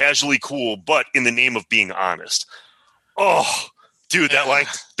 So casually cool, but in the name of being honest. Oh, dude, that line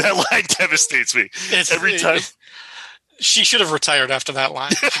devastates me every time. She should have retired after that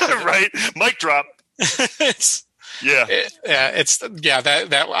line. Right? Mic drop. I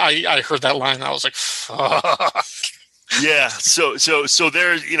heard that line and I was like, fuck. Yeah. So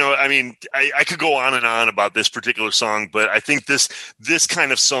there, I could go on and on about this particular song, but I think this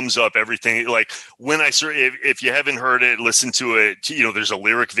kind of sums up everything. Like if you haven't heard it, listen to it. There's a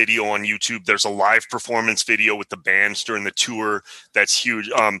lyric video on YouTube. There's a live performance video with the bands during the tour. That's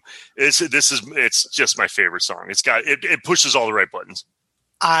huge. It's just my favorite song. It pushes all the right buttons.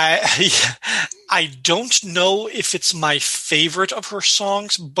 I don't know if it's my favorite of her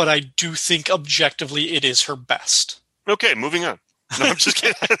songs, but I do think objectively it is her best. Okay, moving on. No, I'm just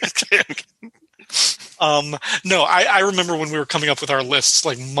kidding. No, I remember when we were coming up with our lists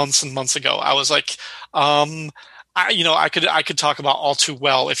like months and months ago, I was like, I could talk about All Too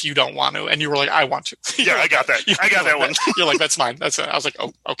Well if you don't want to. And you were like, I want to. Yeah, I got that. I got that one. You're like, that's mine. That's it. I was like,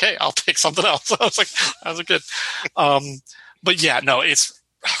 oh, okay, I'll pick something else. I was like, that was good. But yeah, no, it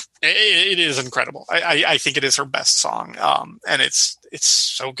is incredible. I think it is her best song. And it's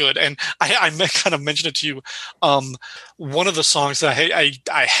so good. And I kind of mentioned it to you. One of the songs that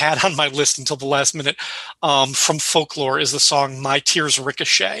I had on my list until the last minute, from Folklore, is the song My Tears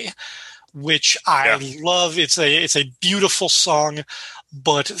Ricochet, which I love. It's a beautiful song,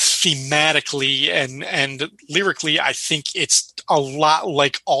 but thematically and lyrically, I think it's a lot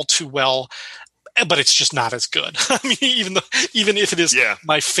like All Too Well, but it's just not as good. I mean, even if it is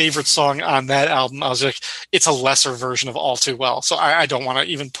my favorite song on that album, I was like, it's a lesser version of All Too Well. So I don't want to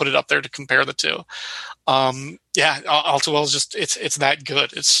even put it up there to compare the two. All Too Well is just, it's that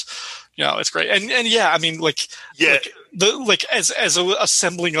good. It's, it's great. And yeah, I mean, as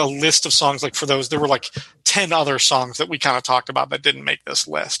assembling a list of songs, like for those, there were like 10 other songs that we kind of talked about that didn't make this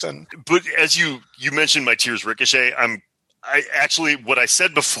list. But as you mentioned My Tears Ricochet, what I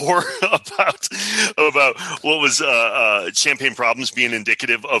said before about what was Champagne Problems being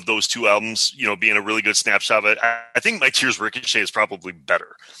indicative of those two albums, being a really good snapshot of it. I think My Tears Ricochet is probably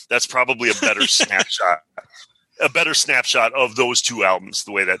better. That's probably a better snapshot. A better snapshot of those two albums,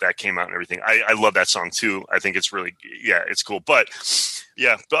 the way that came out and everything. I love that song too. I think it's really, it's cool. But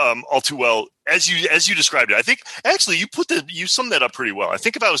All Too Well, as you described it, I think actually you summed that up pretty well. I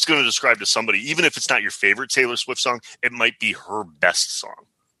think if I was going to describe to somebody, even if it's not your favorite Taylor Swift song, it might be her best song.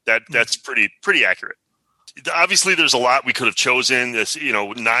 That's pretty accurate. obviously there's a lot we could have chosen. This,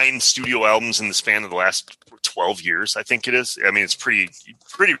 9 studio albums in the span of the last 12 years, I think it is. I mean, it's pretty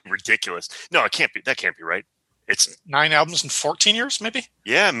ridiculous. No, it can't be. That can't be right. It's 9 albums in 14 years, maybe.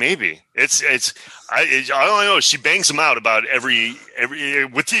 Yeah, maybe. I don't know. She bangs them out about every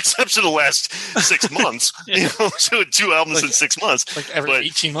with the exception of the last 6 months. Yeah. So 2 albums in 6 months, like every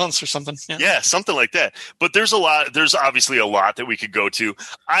 18 months or something. Yeah, something like that. But there's obviously a lot that we could go to.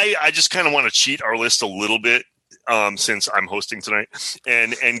 I just kind of want to cheat our list a little bit. Since I'm hosting tonight,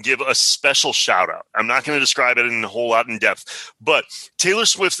 and give a special shout out. I'm not going to describe it in a whole lot in depth, but Taylor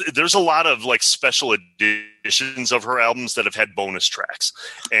Swift, there's a lot of like special editions of her albums that have had bonus tracks,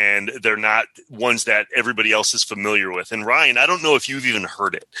 and they're not ones that everybody else is familiar with. And Ryan, I don't know if you've even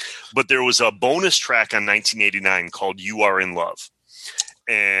heard it, but there was a bonus track on 1989 called "You Are in Love,"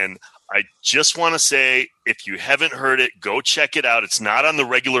 and I just want to say, if you haven't heard it, go check it out. It's not on the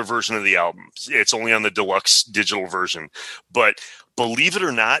regular version of the album. It's only on the deluxe digital version. But believe it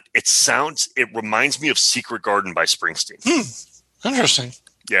or not, it reminds me of Secret Garden by Springsteen. Interesting.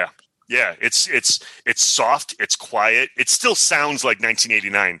 Yeah. Yeah. It's soft. It's quiet. It still sounds like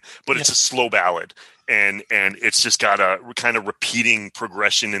 1989, but it's a slow ballad. And it's just got a kind of repeating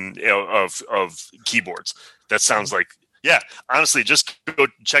progression of keyboards. That sounds like, yeah, honestly, just go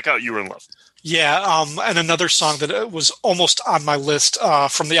check out "You Were in Love." Yeah, and another song that was almost on my list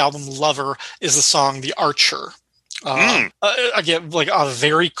from the album Lover is the song "The Archer." Again, like a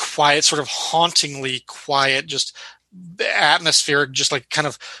very quiet, sort of hauntingly quiet, just atmospheric, just like kind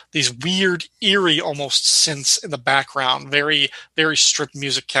of these weird, eerie almost synths in the background. Very, very stripped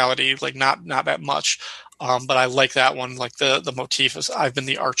musicality, like not that much. But I like that one. Like the motif is "I've been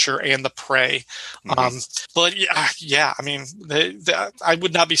the archer and the prey." But yeah. I mean, I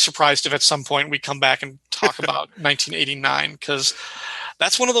would not be surprised if at some point we come back and talk about 1989, because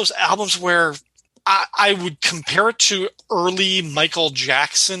that's one of those albums where I would compare it to early Michael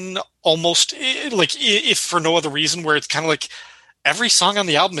Jackson, almost like, if for no other reason, where it's kind of like every song on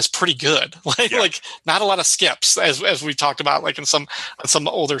the album is pretty good. Like not a lot of skips, as we talked about, like on some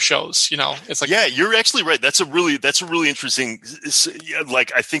older shows. It's like, yeah, you're actually right. That's a really interesting.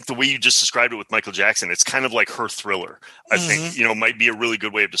 Like, I think the way you just described it with Michael Jackson, it's kind of like her Thriller. I think might be a really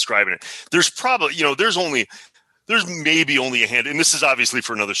good way of describing it. There's probably there's maybe only a hand, and this is obviously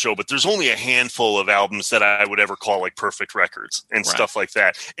for another show, but there's only a handful of albums that I would ever call like perfect records and stuff like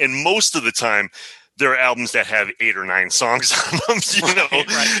that. And most of the time, there are albums that have 8 or 9 songs on them.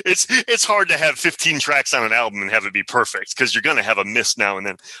 Right. It's hard to have 15 tracks on an album and have it be perfect, because you're going to have a miss now and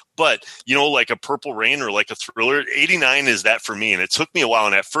then. But, like a Purple Rain or like a Thriller, 89 is that for me. And it took me a while.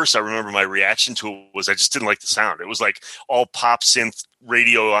 And at first I remember my reaction to it was I just didn't like the sound. It was like all pop synth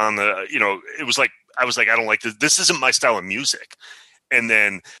radio on the, it was like, I was like, I don't like this. This isn't my style of music. And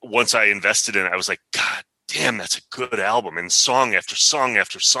then once I invested in it, I was like, God damn, that's a good album, and song after song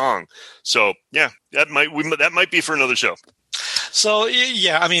after song. So yeah, that might be for another show. So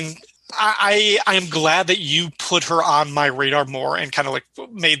yeah, I mean, I am glad that you put her on my radar more and kind of like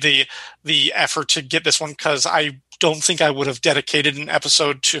made the effort to get this one, because I don't think I would have dedicated an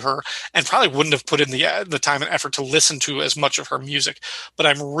episode to her, and probably wouldn't have put in the time and effort to listen to as much of her music. But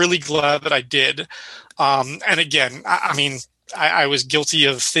I'm really glad that I did. And again, I mean, I was guilty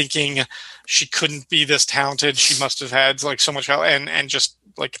of thinking she couldn't be this talented. She must have had like so much help, and just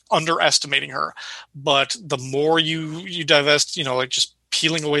like underestimating her. But the more you divest, like just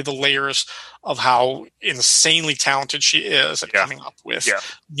peeling away the layers of how insanely talented she is at coming up with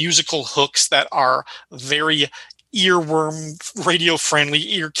musical hooks that are very earworm, radio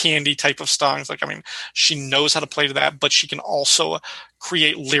friendly, ear candy type of songs. Like, I mean, she knows how to play to that, but she can also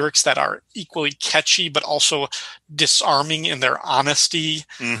create lyrics that are equally catchy, but also disarming in their honesty.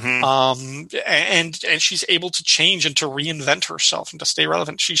 And she's able to change and to reinvent herself and to stay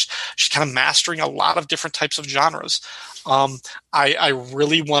relevant. She's kind of mastering a lot of different types of genres. I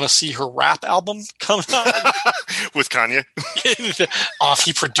really want to see her rap album come out with Kanye. If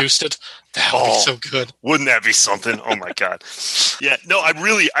he produced it, that would be so good. Wouldn't that be something? Oh my God. Yeah, no, I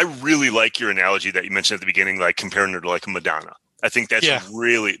really like your analogy that you mentioned at the beginning, like comparing her to like a Madonna. I think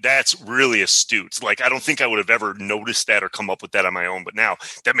that's really astute. Like, I don't think I would have ever noticed that or come up with that on my own, but now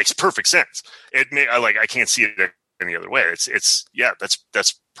that makes perfect sense. I can't see it any other way.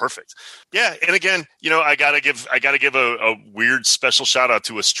 That's perfect. Yeah. And again, I gotta give a weird special shout out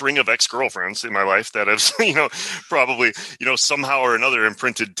to a string of ex-girlfriends in my life that have, probably, somehow or another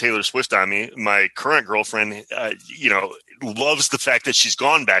imprinted Taylor Swift on me. My current girlfriend, loves the fact that she's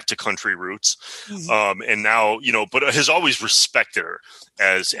gone back to country roots. And now, but has always respected her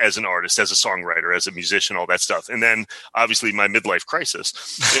as an artist, as a songwriter, as a musician, all that stuff. And then obviously my midlife crisis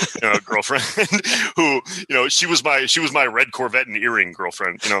girlfriend who, she was my red Corvette and earring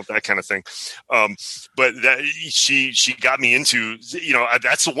girlfriend, that kind of thing. But that she got me into,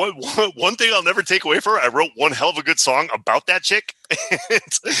 that's one thing I'll never take away from her. I wrote one hell of a good song about that chick.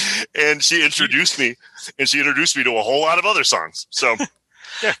 And she introduced me to a whole lot of other songs. So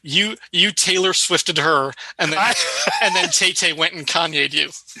yeah. You Taylor Swifted her, and then Tay-Tay went and Kanye'd you.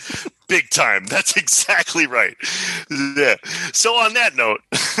 Big time. That's exactly right. Yeah. So on that note,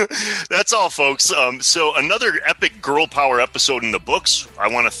 that's all, folks. So another epic girl power episode in the books. I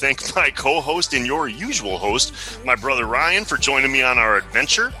want to thank my co-host and your usual host, my brother Ryan, for joining me on our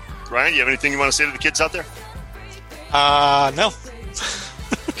adventure. Ryan, you have anything you want to say to the kids out there? No.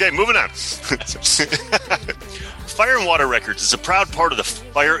 Okay, moving on. Fire and Water Records is a proud part of the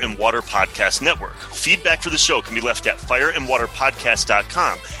Fire and Water Podcast Network. Feedback for the show can be left at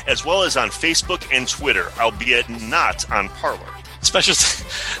fireandwaterpodcast.com, as well as on Facebook and Twitter, albeit not on Parler.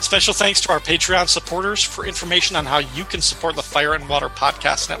 Special thanks to our Patreon supporters. For information on how you can support the Fire and Water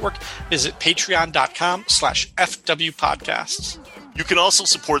Podcast Network, visit patreon.com/FWPodcasts. You can also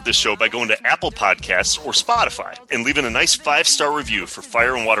support this show by going to Apple Podcasts or Spotify and leaving a nice 5-star review for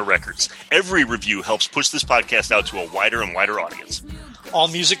Fire and Water Records. Every review helps push this podcast out to a wider and wider audience. All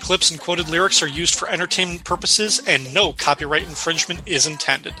music clips and quoted lyrics are used for entertainment purposes, and no copyright infringement is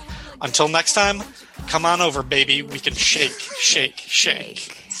intended. Until next time, come on over, baby. We can shake, shake,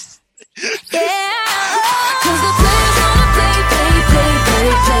 shake. Yeah, 'cause the